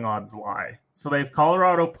betting odds lie. So they have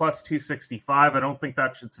Colorado plus 265. I don't think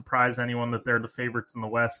that should surprise anyone that they're the favorites in the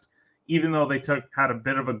West, even though they had a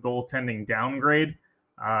bit of a goaltending downgrade.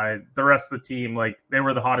 The rest of the team, like, they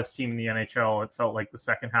were the hottest team in the NHL. It felt like the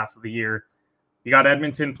second half of the year. You got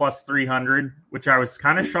Edmonton plus 300, which I was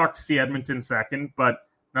kind of shocked to see Edmonton second, but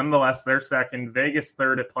nonetheless, they're second. Vegas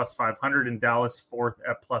third at plus 500 and Dallas fourth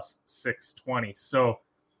at plus 620. So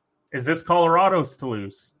is this Colorado's to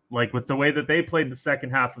lose? Like, with the way that they played the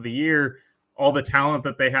second half of the year, all the talent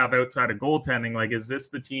that they have outside of goaltending, like, is this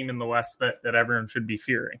the team in the West that everyone should be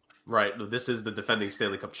fearing? Right. This is the defending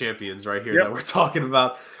Stanley Cup champions right here that we're talking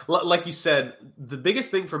about. Like you said, the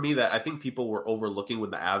biggest thing for me that I think people were overlooking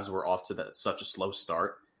when the Avs were off to such a slow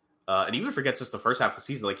start, and even forget just the first half of the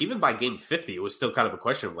season, like even by game 50, it was still kind of a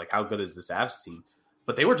question of like, how good is this Avs team?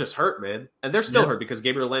 But they were just hurt, man. And they're still hurt because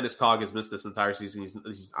Gabriel Landeskog has missed this entire season.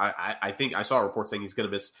 I think I saw a report saying he's going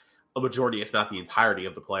to miss a majority, if not the entirety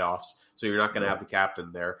of the playoffs. So you're not going to have the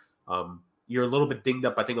captain there. You're a little bit dinged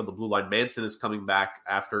up, I think, on the blue line. Manson is coming back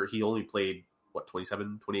after he only played,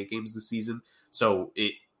 27, 28 games this season. So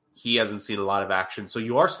he hasn't seen a lot of action. So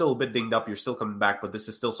you are still a bit dinged up. You're still coming back, but this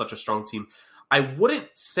is still such a strong team. I wouldn't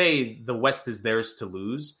say the West is theirs to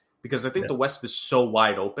lose because I think the West is so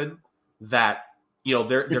wide open that,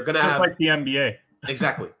 they're going to have... like the NBA.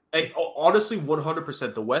 Exactly. Honestly,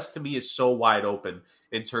 100%. The West, to me, is so wide open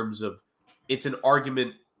in terms of it's an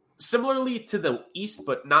argument similarly to the East,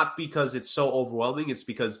 but not because it's so overwhelming. It's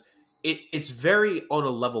because it's very on a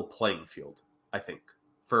level playing field, I think,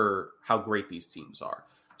 for how great these teams are.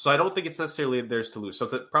 So I don't think it's necessarily theirs to lose. So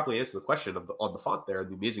to properly answer the question on the font there,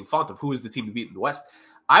 the amazing font of who is the team to beat in the West,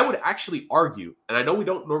 I would actually argue, and I know we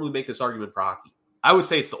don't normally make this argument for hockey, I would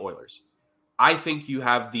say it's the Oilers. I think you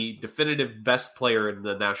have the definitive best player in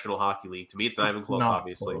the National Hockey League. To me, it's not even close,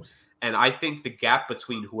 obviously. Close. And I think the gap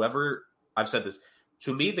between whoever, I've said this,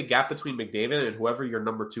 to me, the gap between McDavid and whoever your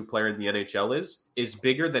number 2 player in the NHL is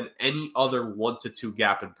bigger than any other 1 to 2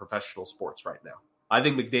 gap in professional sports right now. I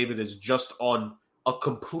think McDavid is just on a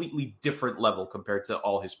completely different level compared to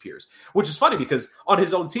all his peers, which is funny because on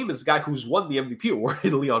his own team is a guy who's won the MVP award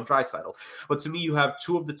in Leon Draisaitl. But to me, you have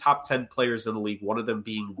 2 of the top 10 players in the league, one of them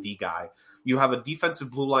being the guy. You have a defensive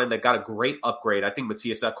blue line that got a great upgrade. I think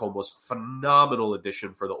Matthias Ekholm was a phenomenal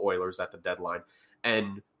addition for the Oilers at the deadline.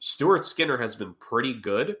 And Stuart Skinner has been pretty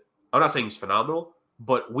good. I'm not saying he's phenomenal,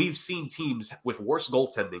 but we've seen teams with worse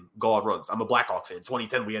goaltending go on runs. I'm a Blackhawk fan.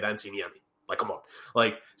 2010, we had Antiniemi. Like, come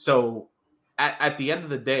on. So at the end of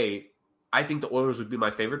the day, I think the Oilers would be my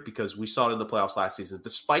favorite because we saw it in the playoffs last season.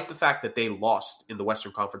 Despite the fact that they lost in the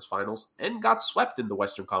Western Conference Finals and got swept in the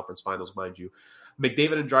Western Conference Finals, mind you,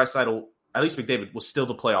 McDavid and Draisaitl, at least McDavid, was still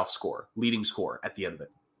the playoff scorer, leading scorer at the end of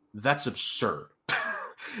it. That's absurd.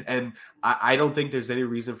 And I don't think there's any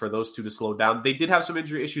reason for those 2 to slow down. They did have some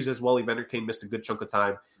injury issues as well. Evander Kane missed a good chunk of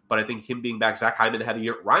time, but I think him being back, Zach Hyman had a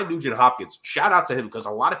year. Ryan Nugent-Hopkins, shout out to him because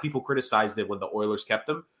a lot of people criticized it when the Oilers kept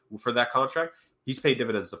him for that contract. He's paid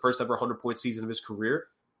dividends, the first ever 100-point season of his career.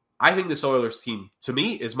 I think this Oilers team, to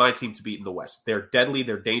me, is my team to beat in the West. They're deadly,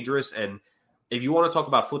 they're dangerous, and if you want to talk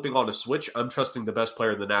about flipping on a switch, I'm trusting the best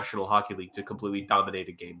player in the National Hockey League to completely dominate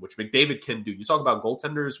a game, which McDavid can do. You talk about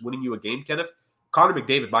goaltenders winning you a game, Kenneth. Connor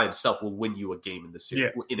McDavid by himself will win you a game in this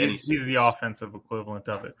series. Yeah, any series. He's the offensive equivalent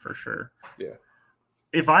of it for sure. Yeah.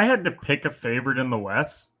 If I had to pick a favorite in the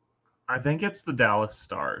West, I think it's the Dallas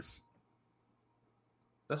Stars.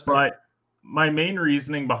 That's fair. But my main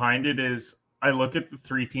reasoning behind it is I look at the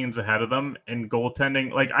 3 teams ahead of them and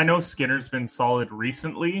goaltending. Like, I know Skinner's been solid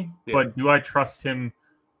recently, but do I trust him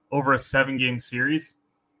over a 7-game series?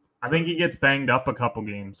 I think he gets banged up a couple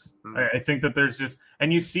games. I think that there's just,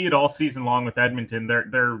 and you see it all season long with Edmonton.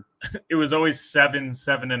 They're it was always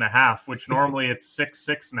 7.5, which normally it's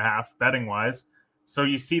 6.5 betting wise. So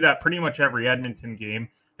you see that pretty much every Edmonton game.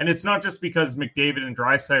 And it's not just because McDavid and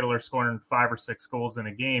Draisaitl are scoring 5 or 6 goals in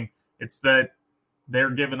a game. It's that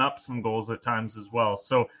they're giving up some goals at times as well.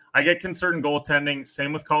 So I get concerned in goaltending.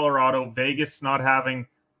 Same with Colorado. Vegas not having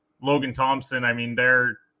Logan Thompson. I mean,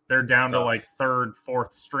 they're down to like 3rd,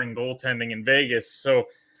 4th string goaltending in Vegas. So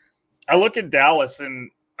I look at Dallas,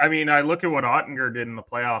 and I mean, I look at what Ottinger did in the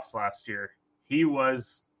playoffs last year. He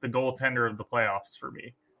was the goaltender of the playoffs for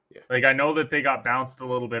me. Yeah. Like, I know that they got bounced a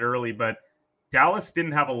little bit early, but Dallas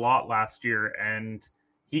didn't have a lot last year, and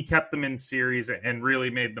he kept them in series and really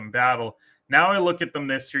made them battle. Now I look at them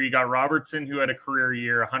this year. You got Robertson, who had a career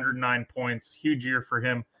year, 109 points, huge year for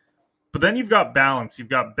him. But then you've got balance. You've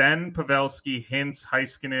got Ben, Pavelski, Hintz,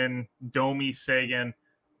 Heiskanen, Domi, Sagan.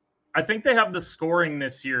 I think they have the scoring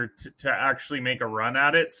this year to actually make a run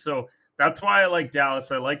at it. So that's why I like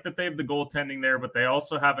Dallas. I like that they have the goaltending there, but they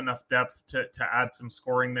also have enough depth to add some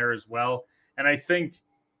scoring there as well. And I think,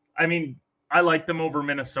 I mean, I like them over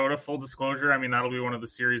Minnesota, full disclosure. I mean, that'll be one of the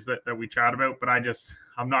series that we chat about, but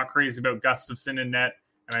I'm not crazy about Gustafsson in net.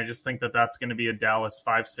 And I just think that that's going to be a Dallas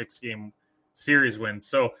 5-6 game series win.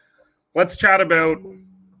 So let's chat about,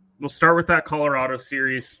 we'll start with that Colorado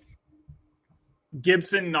series.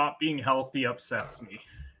 Gibson not being healthy upsets me.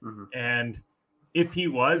 Mm-hmm. And if he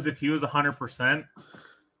was 100%,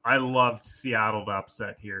 I loved Seattle to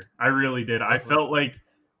upset here. I really did. I felt like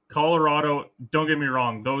Colorado, don't get me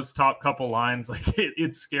wrong, those top couple lines, like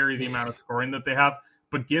it's scary the amount of scoring that they have.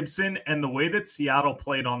 But Gibson and the way that Seattle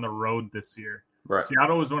played on the road this year, right.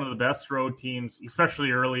 Seattle was one of the best road teams,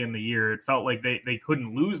 especially early in the year. It felt like they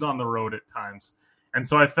couldn't lose on the road at times. And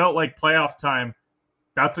so I felt like playoff time,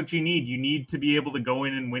 that's what you need. You need to be able to go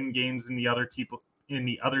in and win games in the other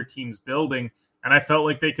team's building. And I felt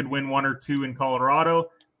like they could win 1 or 2 in Colorado.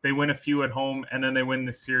 They win a few at home, and then they win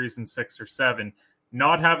the series in 6 or 7.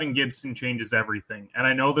 Not having Gibson changes everything. And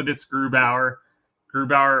I know that it's Grubauer.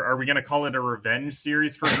 Are we going to call it a revenge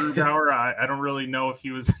series for Grubauer? I don't really know if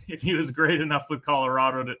he was great enough with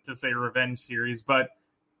Colorado to say revenge series, but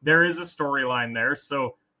there is a storyline there.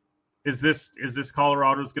 So is this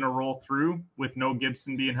Colorado's going to roll through with no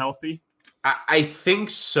Gibson being healthy? I think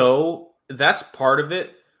so. That's part of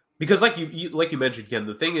it. Because like you mentioned, Ken,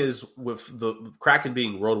 the thing is with the Kraken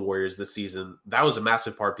being road warriors this season, that was a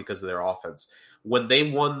massive part because of their offense. When they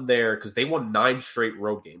won because they won 9 straight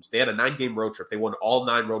road games. They had a 9-game road trip. They won all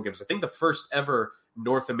 9 road games. I think the first ever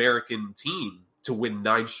North American team to win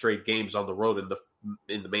 9 straight games on the road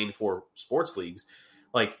in the main 4 sports leagues.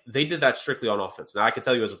 Like, they did that strictly on offense. Now, I can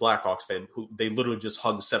tell you as a Blackhawks fan, who they literally just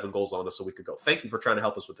hung 7 goals on us a week ago. Thank you for trying to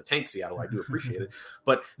help us with the tank, Seattle. I do appreciate it.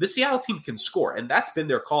 But the Seattle team can score, and that's been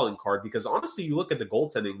their calling card because, honestly, you look at the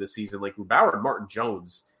goaltending this season, like Bauer and Martin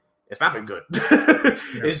Jones, it's not been good.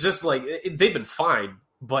 It's just like they've been fine,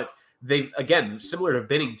 but they've, again, similar to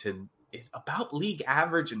Binnington, it's about league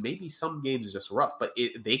average and maybe some games just rough, but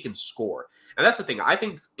they can score. And that's the thing. I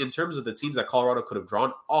think in terms of the teams that Colorado could have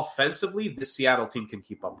drawn, offensively, this Seattle team can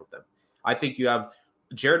keep up with them. I think you have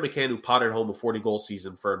Jared McCann, who potted home a 40-goal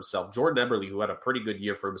season for himself. Jordan Eberle, who had a pretty good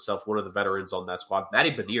year for himself, one of the veterans on that squad.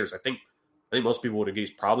 Matty Beniers, I think most people would agree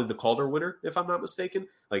he's probably the Calder winner, if I'm not mistaken.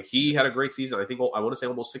 Like, he had a great season. I want to say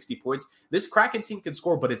almost 60 points. This Kraken team can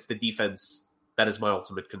score, but it's the defense that is my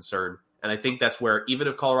ultimate concern. And I think that's where, even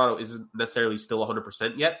if Colorado isn't necessarily still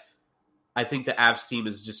 100% yet, I think the Avs team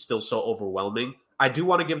is just still so overwhelming. I do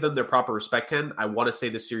want to give them their proper respect, Ken. I want to say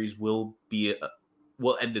this series will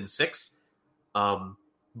end in 6.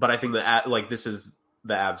 But I think this is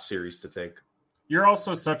the Avs series to take. You're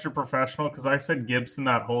also such a professional because I said Gibson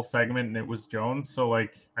that whole segment and it was Jones. So,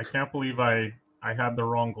 like, I can't believe I had the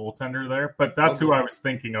wrong goaltender there. But that's who I was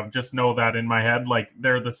thinking of. Just know that in my head, like,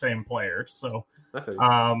 they're the same player. So,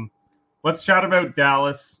 let's chat about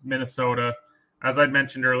Dallas, Minnesota. As I'd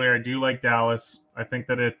mentioned earlier, I do like Dallas. I think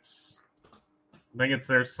it's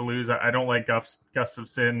theirs to lose. I don't like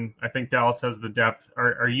Gustafsson. I think Dallas has the depth.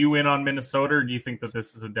 Are you in on Minnesota, or do you think that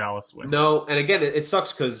this is a Dallas win? No, and again, it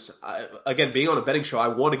sucks because, again, being on a betting show, I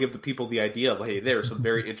want to give the people the idea of, hey, there are some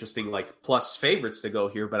very interesting, like, plus favorites to go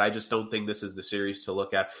here, but I just don't think this is the series to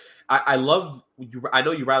look at. I love you. I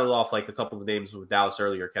know you rattled off, like, a couple of names with Dallas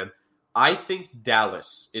earlier, Ken. I think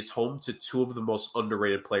Dallas is home to 2 of the most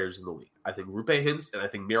underrated players in the league. I think Rupe Hintz and I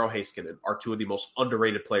think Miro Heiskanen are 2 of the most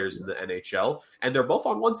underrated players in the NHL, and they're both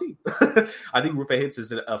on one team. I think Rupe Hintz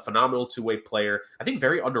is a phenomenal 2-way player. I think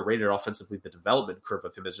very underrated offensively. The development curve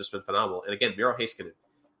of him has just been phenomenal. And again, Miro Heiskanen,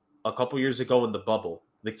 a couple years ago in the bubble,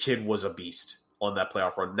 the kid was a beast on that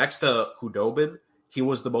playoff run. Next to Hudobin, he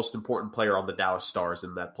was the most important player on the Dallas Stars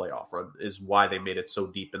in that playoff run, is why they made it so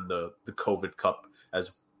deep in the COVID Cup,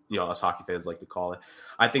 as us hockey fans like to call it.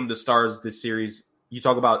 I think the Stars, this series, you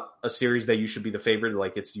talk about a series that you should be the favorite,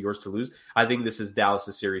 like it's yours to lose. I think this is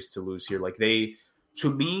Dallas' series to lose here. Like, to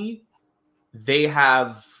me, they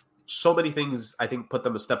have so many things, I think, put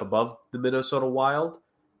them a step above the Minnesota Wild.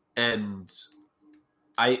 And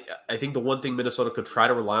I think the one thing Minnesota could try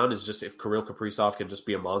to rely on is just if Kirill Kaprizov can just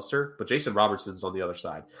be a monster. But Jason Robertson's on the other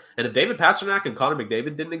side. And if David Pastrnak and Connor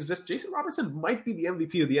McDavid didn't exist, Jason Robertson might be the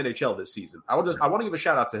MVP of the NHL this season. I want to give a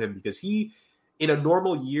shout out to him because he, in a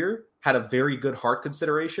normal year, had a very good heart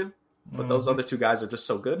consideration. But those other 2 guys are just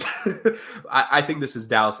so good. I think this is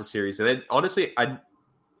Dallas' series. And honestly,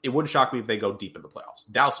 it wouldn't shock me if they go deep in the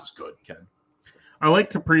playoffs. Dallas is good, Ken. I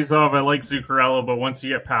like Kaprizov. I like Zuccarello, but once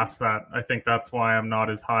you get past that, I think that's why I'm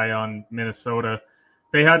not as high on Minnesota.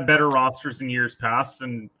 They had better rosters in years past,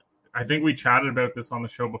 and I think we chatted about this on the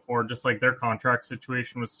show before, just like their contract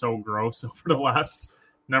situation was so gross over the last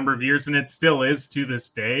number of years, and it still is to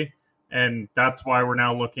this day, and that's why we're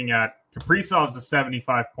now looking at Kaprizov's a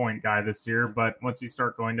 75-point guy this year, but once you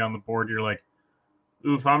start going down the board, you're like,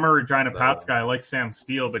 oof, I'm a Regina Pats guy. I like Sam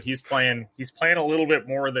Steele, but he's playing a little bit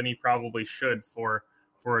more than he probably should for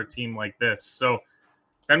a team like this. So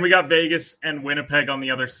then we got Vegas and Winnipeg on the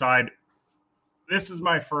other side. This is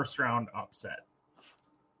my first round upset.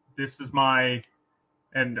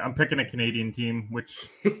 And I'm picking a Canadian team, which,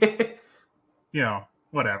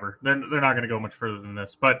 whatever. They're not going to go much further than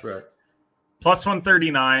this, but right. Plus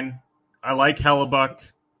 139. I like Hellebuck.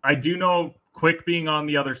 I do know Quick being on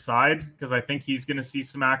the other side because I think he's going to see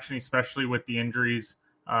some action, especially with the injuries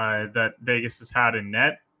that Vegas has had in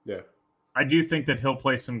net. Yeah, I do think that he'll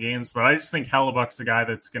play some games, but I just think Hellebuck's the guy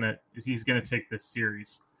he's gonna take this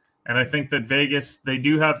series, and I think that Vegas, they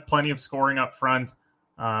do have plenty of scoring up front,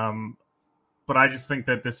 but I just think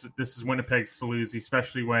that this is Winnipeg's to lose,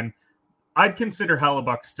 especially when I'd consider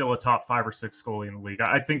Hellebuck still a top 5 or 6 goalie in the league.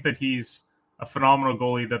 I think that he's a phenomenal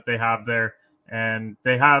goalie that they have there. And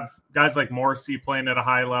they have guys like Morrissey playing at a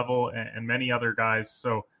high level and many other guys.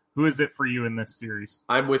 So who is it for you in this series?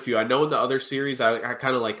 I'm with you. I know in the other series, I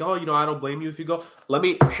kind of like, I don't blame you if you go. Let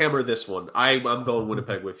me hammer this one. I'm going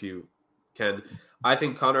Winnipeg with you, Ken. I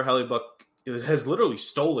think Connor Hellebuck has literally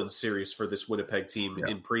stolen series for this Winnipeg team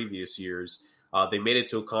in previous years. They made it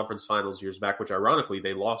to a conference finals years back, which ironically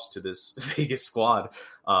they lost to this Vegas squad.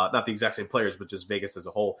 Not the exact same players, but just Vegas as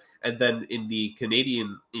a whole. And then in the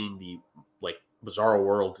bizarro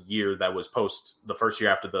world year that was post the first year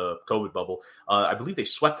after the COVID bubble, I believe they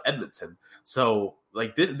swept Edmonton. So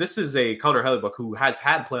like this is a Connor Hellebuyck who has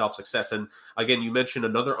had playoff success. And again, you mentioned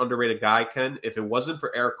another underrated guy, Ken. If it wasn't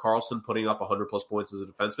for Erik Karlsson putting up 100-plus points as a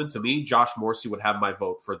defenseman, to me, Josh Morrissey would have my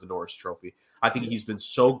vote for the Norris Trophy. I think he's been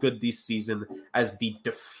so good this season as the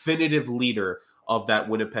definitive leader of that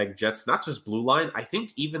Winnipeg Jets, not just blue line. I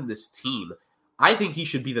think even this team, I think he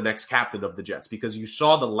should be the next captain of the Jets, because you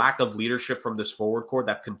saw the lack of leadership from this forward core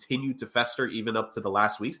that continued to fester even up to the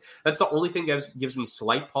last weeks. That's the only thing that gives me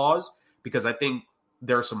slight pause, because I think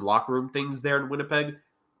there are some locker room things there in Winnipeg,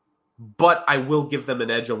 but I will give them an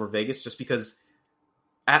edge over Vegas just because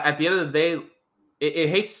at the end of the day, I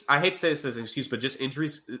hate to say this as an excuse, but just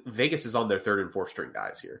injuries, Vegas is on their third and fourth string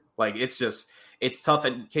guys here. Like, it's tough.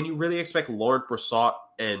 And can you really expect Laurent Brossoit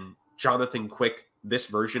and Jonathan Quick, this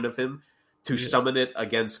version of him, to summon it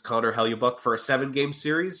against Connor Hellebuyck for a 7-game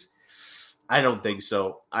series? I don't think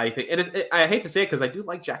so. I think I hate to say it because I do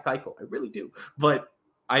like Jack Eichel. I really do. But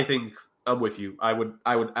I think I'm with you. I would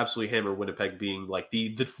absolutely hammer Winnipeg being like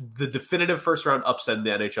the definitive first round upset in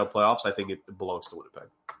the NHL playoffs. I think it belongs to Winnipeg.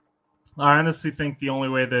 I honestly think the only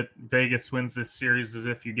way that Vegas wins this series is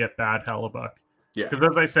if you get bad Hellebuyck. Yeah. Because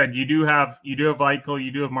as I said, you do have Eichel,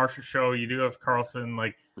 you do have Marcia Show, you do have Karlsson.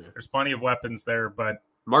 Like, there's plenty of weapons there, but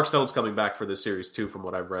Mark Stone's coming back for this series too, from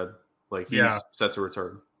what I've read. Like, he's set to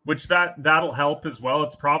return. Which that'll help as well.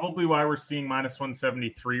 It's probably why we're seeing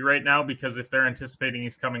 -173 right now, because if they're anticipating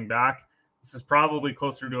he's coming back, this is probably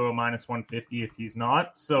closer to a -150 if he's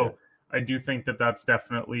not. So I do think that that's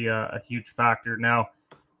definitely a huge factor. Now,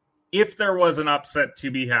 if there was an upset to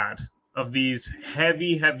be had of these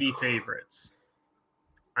heavy favorites,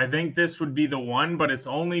 I think this would be the one, but it's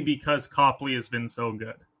only because Copley has been so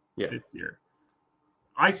good this year.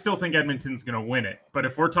 I still think Edmonton's going to win it, but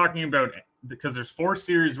if we're talking about, because there's 4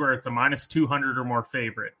 series where it's a -200 or more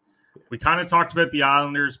favorite, we kind of talked about the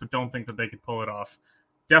Islanders, but don't think that they could pull it off.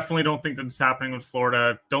 Definitely don't think that it's happening with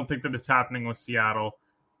Florida. Don't think that it's happening with Seattle.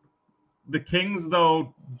 The Kings,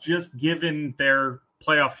 though, just given their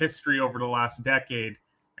playoff history over the last decade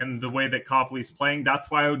and the way that Copley's playing, that's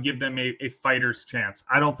why I would give them a fighter's chance.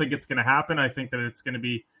 I don't think it's going to happen. I think that it's going to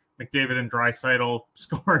be McDavid and Draisaitl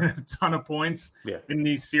scoring a ton of points in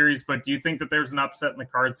these series. But do you think that there's an upset in the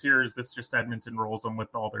cards here, or is this just Edmonton rolls them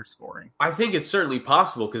with all their scoring? I think it's certainly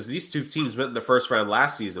possible, because these two teams met in the first round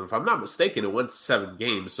last season. If I'm not mistaken, it went to 7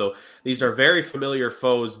 games. So these are very familiar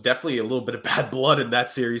foes. Definitely a little bit of bad blood in that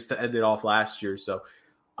series to end it off last year. So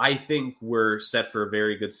I think we're set for a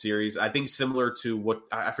very good series. I think similar to what,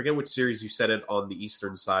 I forget which series you said it on the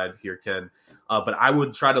Eastern side here, Ken, but I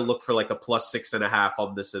would try to look for like a +6.5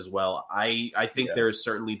 on this as well. I think there is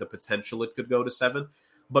certainly the potential it could go to 7.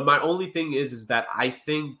 But my only thing is that I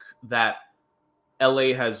think that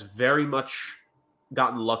LA has very much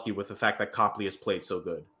gotten lucky with the fact that Copley has played so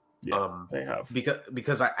good. Yeah, they have.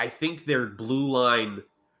 Because I think their blue line,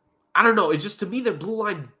 I don't know. It's just, to me, the blue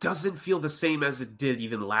line doesn't feel the same as it did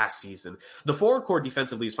even last season. The forward core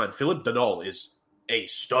defensively is fine. Philip Danault is a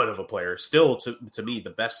stud of a player. Still, to me,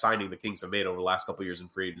 the best signing the Kings have made over the last couple of years in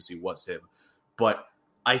free agency was him. But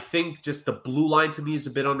I think just the blue line to me is a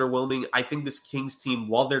bit underwhelming. I think this Kings team,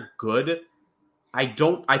 while they're good, I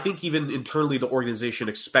think even internally the organization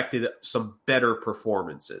expected some better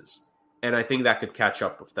performances. And I think that could catch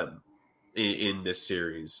up with them in this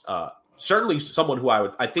series. Certainly someone who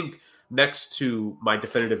I think next to my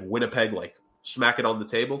definitive Winnipeg, like smack it on the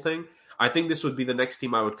table thing, I think this would be the next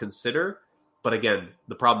team I would consider. But again,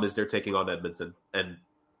 the problem is they're taking on Edmonton. And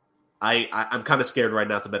I'm kind of scared right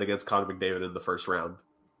now to bet against Connor McDavid in the first round.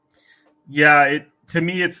 Yeah, to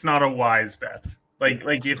me, it's not a wise bet.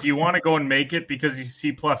 Like if you want to go and make it because you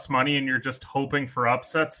see plus money and you're just hoping for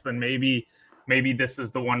upsets, then maybe this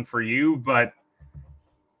is the one for you. But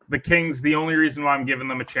the Kings, the only reason why I'm giving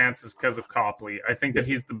them a chance is because of Copley. I think that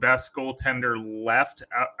he's the best goaltender left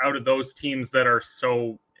out of those teams that are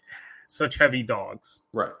such heavy dogs.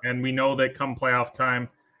 Right. And we know that come playoff time,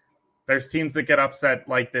 there's teams that get upset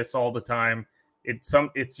like this all the time.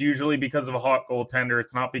 It's usually because of a hot goaltender.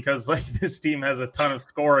 It's not because like this team has a ton of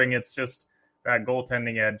scoring. It's just that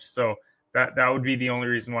goaltending edge. So that would be the only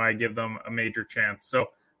reason why I give them a major chance. So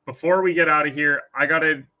before we get out of here, I'm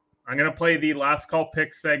going to play the last call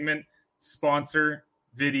pick segment sponsor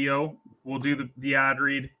video. We'll do the ad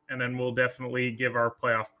read, and then we'll definitely give our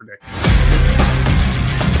playoff predictions.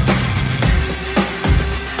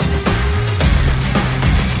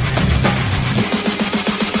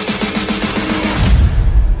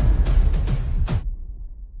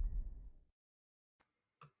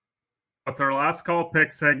 It's our last call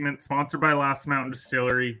pick segment, sponsored by Last Mountain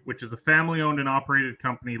Distillery, which is a family-owned and operated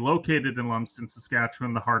company located in Lumsden,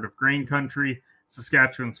 Saskatchewan, the heart of grain country.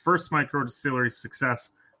 Saskatchewan's first micro distillery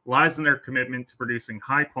success lies in their commitment to producing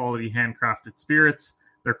high-quality handcrafted spirits.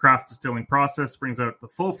 Their craft distilling process brings out the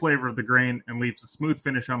full flavor of the grain and leaves a smooth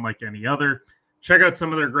finish unlike any other. Check out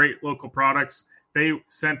some of their great local products. They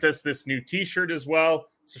sent us this new t-shirt as well.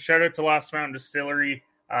 So shout out to Last Mountain Distillery.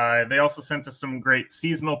 They also sent us some great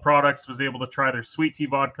seasonal products. Was able to try their sweet tea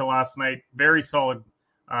vodka last night. Very solid.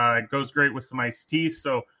 It goes great with some iced tea.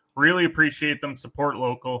 So really appreciate them. Support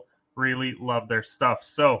local. Really love their stuff.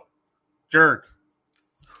 So, Jerk,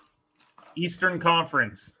 Eastern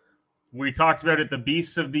Conference. We talked about it, the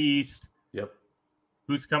Beasts of the East. Yep.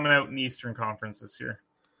 Who's coming out in the Eastern Conference this year?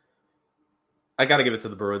 I got to give it to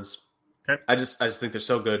the Bruins. Okay. I just think they're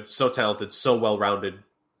so good, so talented, so well-rounded.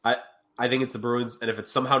 I think it's the Bruins, and if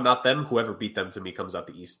it's somehow not them, whoever beat them to me comes out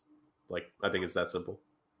the East. Like, I think it's that simple.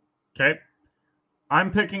 Okay.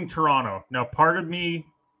 I'm picking Toronto. Now, part of me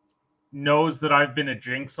knows that I've been a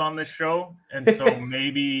jinx on this show, and so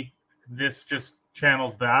maybe this just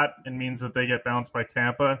channels that and means that they get bounced by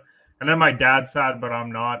Tampa. And then my dad's sad, but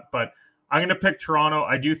I'm not. But I'm going to pick Toronto.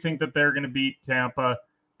 I do think that they're going to beat Tampa.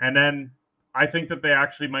 And then I think that they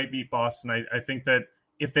actually might beat Boston. I think that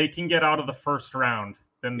if they can get out of the first round,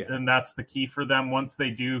 then that's the key for them. Once they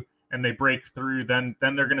do and they break through, then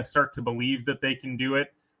they're going to start to believe that they can do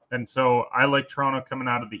it. And so I like Toronto coming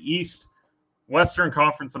out of the East. Western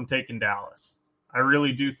Conference, I'm taking Dallas. I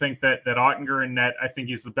really do think that Ottinger in net, I think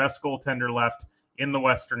he's the best goaltender left in the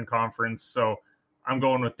Western Conference. So I'm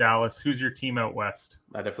going with Dallas. Who's your team out west?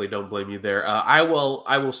 I definitely don't blame you there. I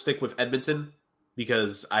will stick with Edmonton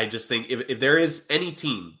because I just think if there is any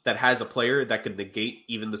team that has a player that could negate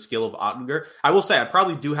even the skill of Ottinger, I will say I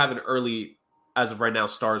probably do have an early, as of right now,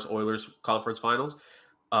 Stars-Oilers conference finals.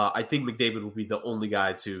 I think McDavid will be the only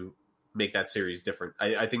guy to make that series different.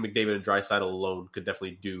 I think McDavid and Draisaitl alone could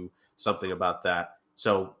definitely do something about that.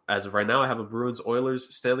 So as of right now, I have a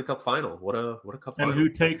Bruins-Oilers Stanley Cup final. What a cup final. And who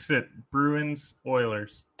takes it?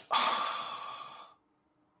 Bruins-Oilers.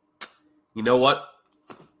 You know what?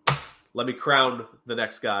 Let me crown the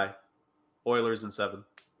next guy. Oilers in 7.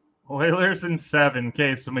 Oilers in 7.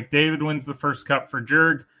 Okay, so McDavid wins the first cup for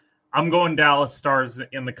Jurg. I'm going Dallas Stars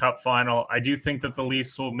in the cup final. I do think that the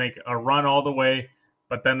Leafs will make a run all the way,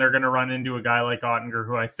 but then they're going to run into a guy like Ottinger,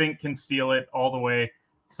 who I think can steal it all the way.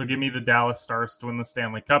 So give me the Dallas Stars to win the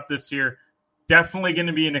Stanley Cup this year. Definitely going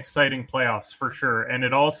to be an exciting playoffs for sure. And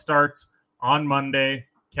it all starts on Monday.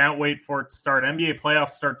 Can't wait for it to start. NBA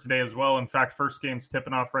playoffs start today as well. In fact, first game's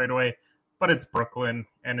tipping off right away. But it's Brooklyn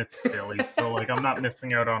and it's Philly. So, I'm not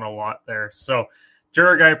missing out on a lot there. So,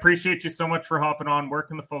 Jurg, I appreciate you so much for hopping on. Where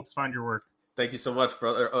can the folks find your work? Thank you so much,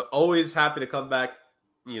 brother. Always happy to come back,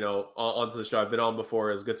 onto the show. I've been on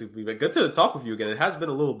before. It's good to talk with you again. It has been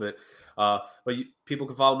a little bit. But people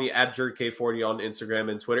can follow me at JerkK40 on Instagram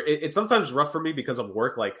and Twitter. It's sometimes rough for me because of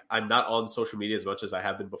work. Like, I'm not on social media as much as I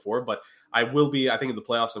have been before, but I will be. I think in the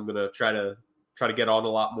playoffs, I'm going to try to get on a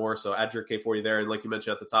lot more. So at JerkK40 there. And like you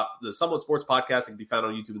mentioned at the top, the Somewhat Sports podcast can be found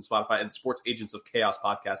on YouTube and Spotify, and Sports Agents of Chaos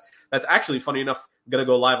podcast. That's actually, funny enough, going to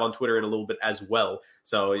go live on Twitter in a little bit as well.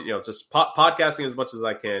 So, just podcasting as much as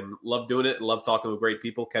I can. Love doing it. Love talking with great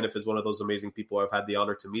people. Kenneth is one of those amazing people I've had the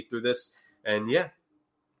honor to meet through this. And yeah.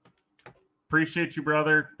 Appreciate you,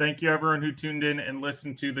 brother. Thank you, everyone who tuned in and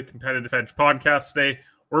listened to the Competitive Edge podcast today.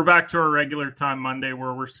 We're back to our regular time Monday,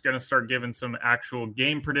 where we're going to start giving some actual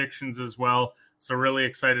game predictions as well. So really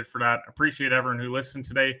excited for that. Appreciate everyone who listened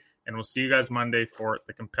today, and we'll see you guys Monday for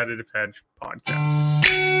the Competitive Edge podcast.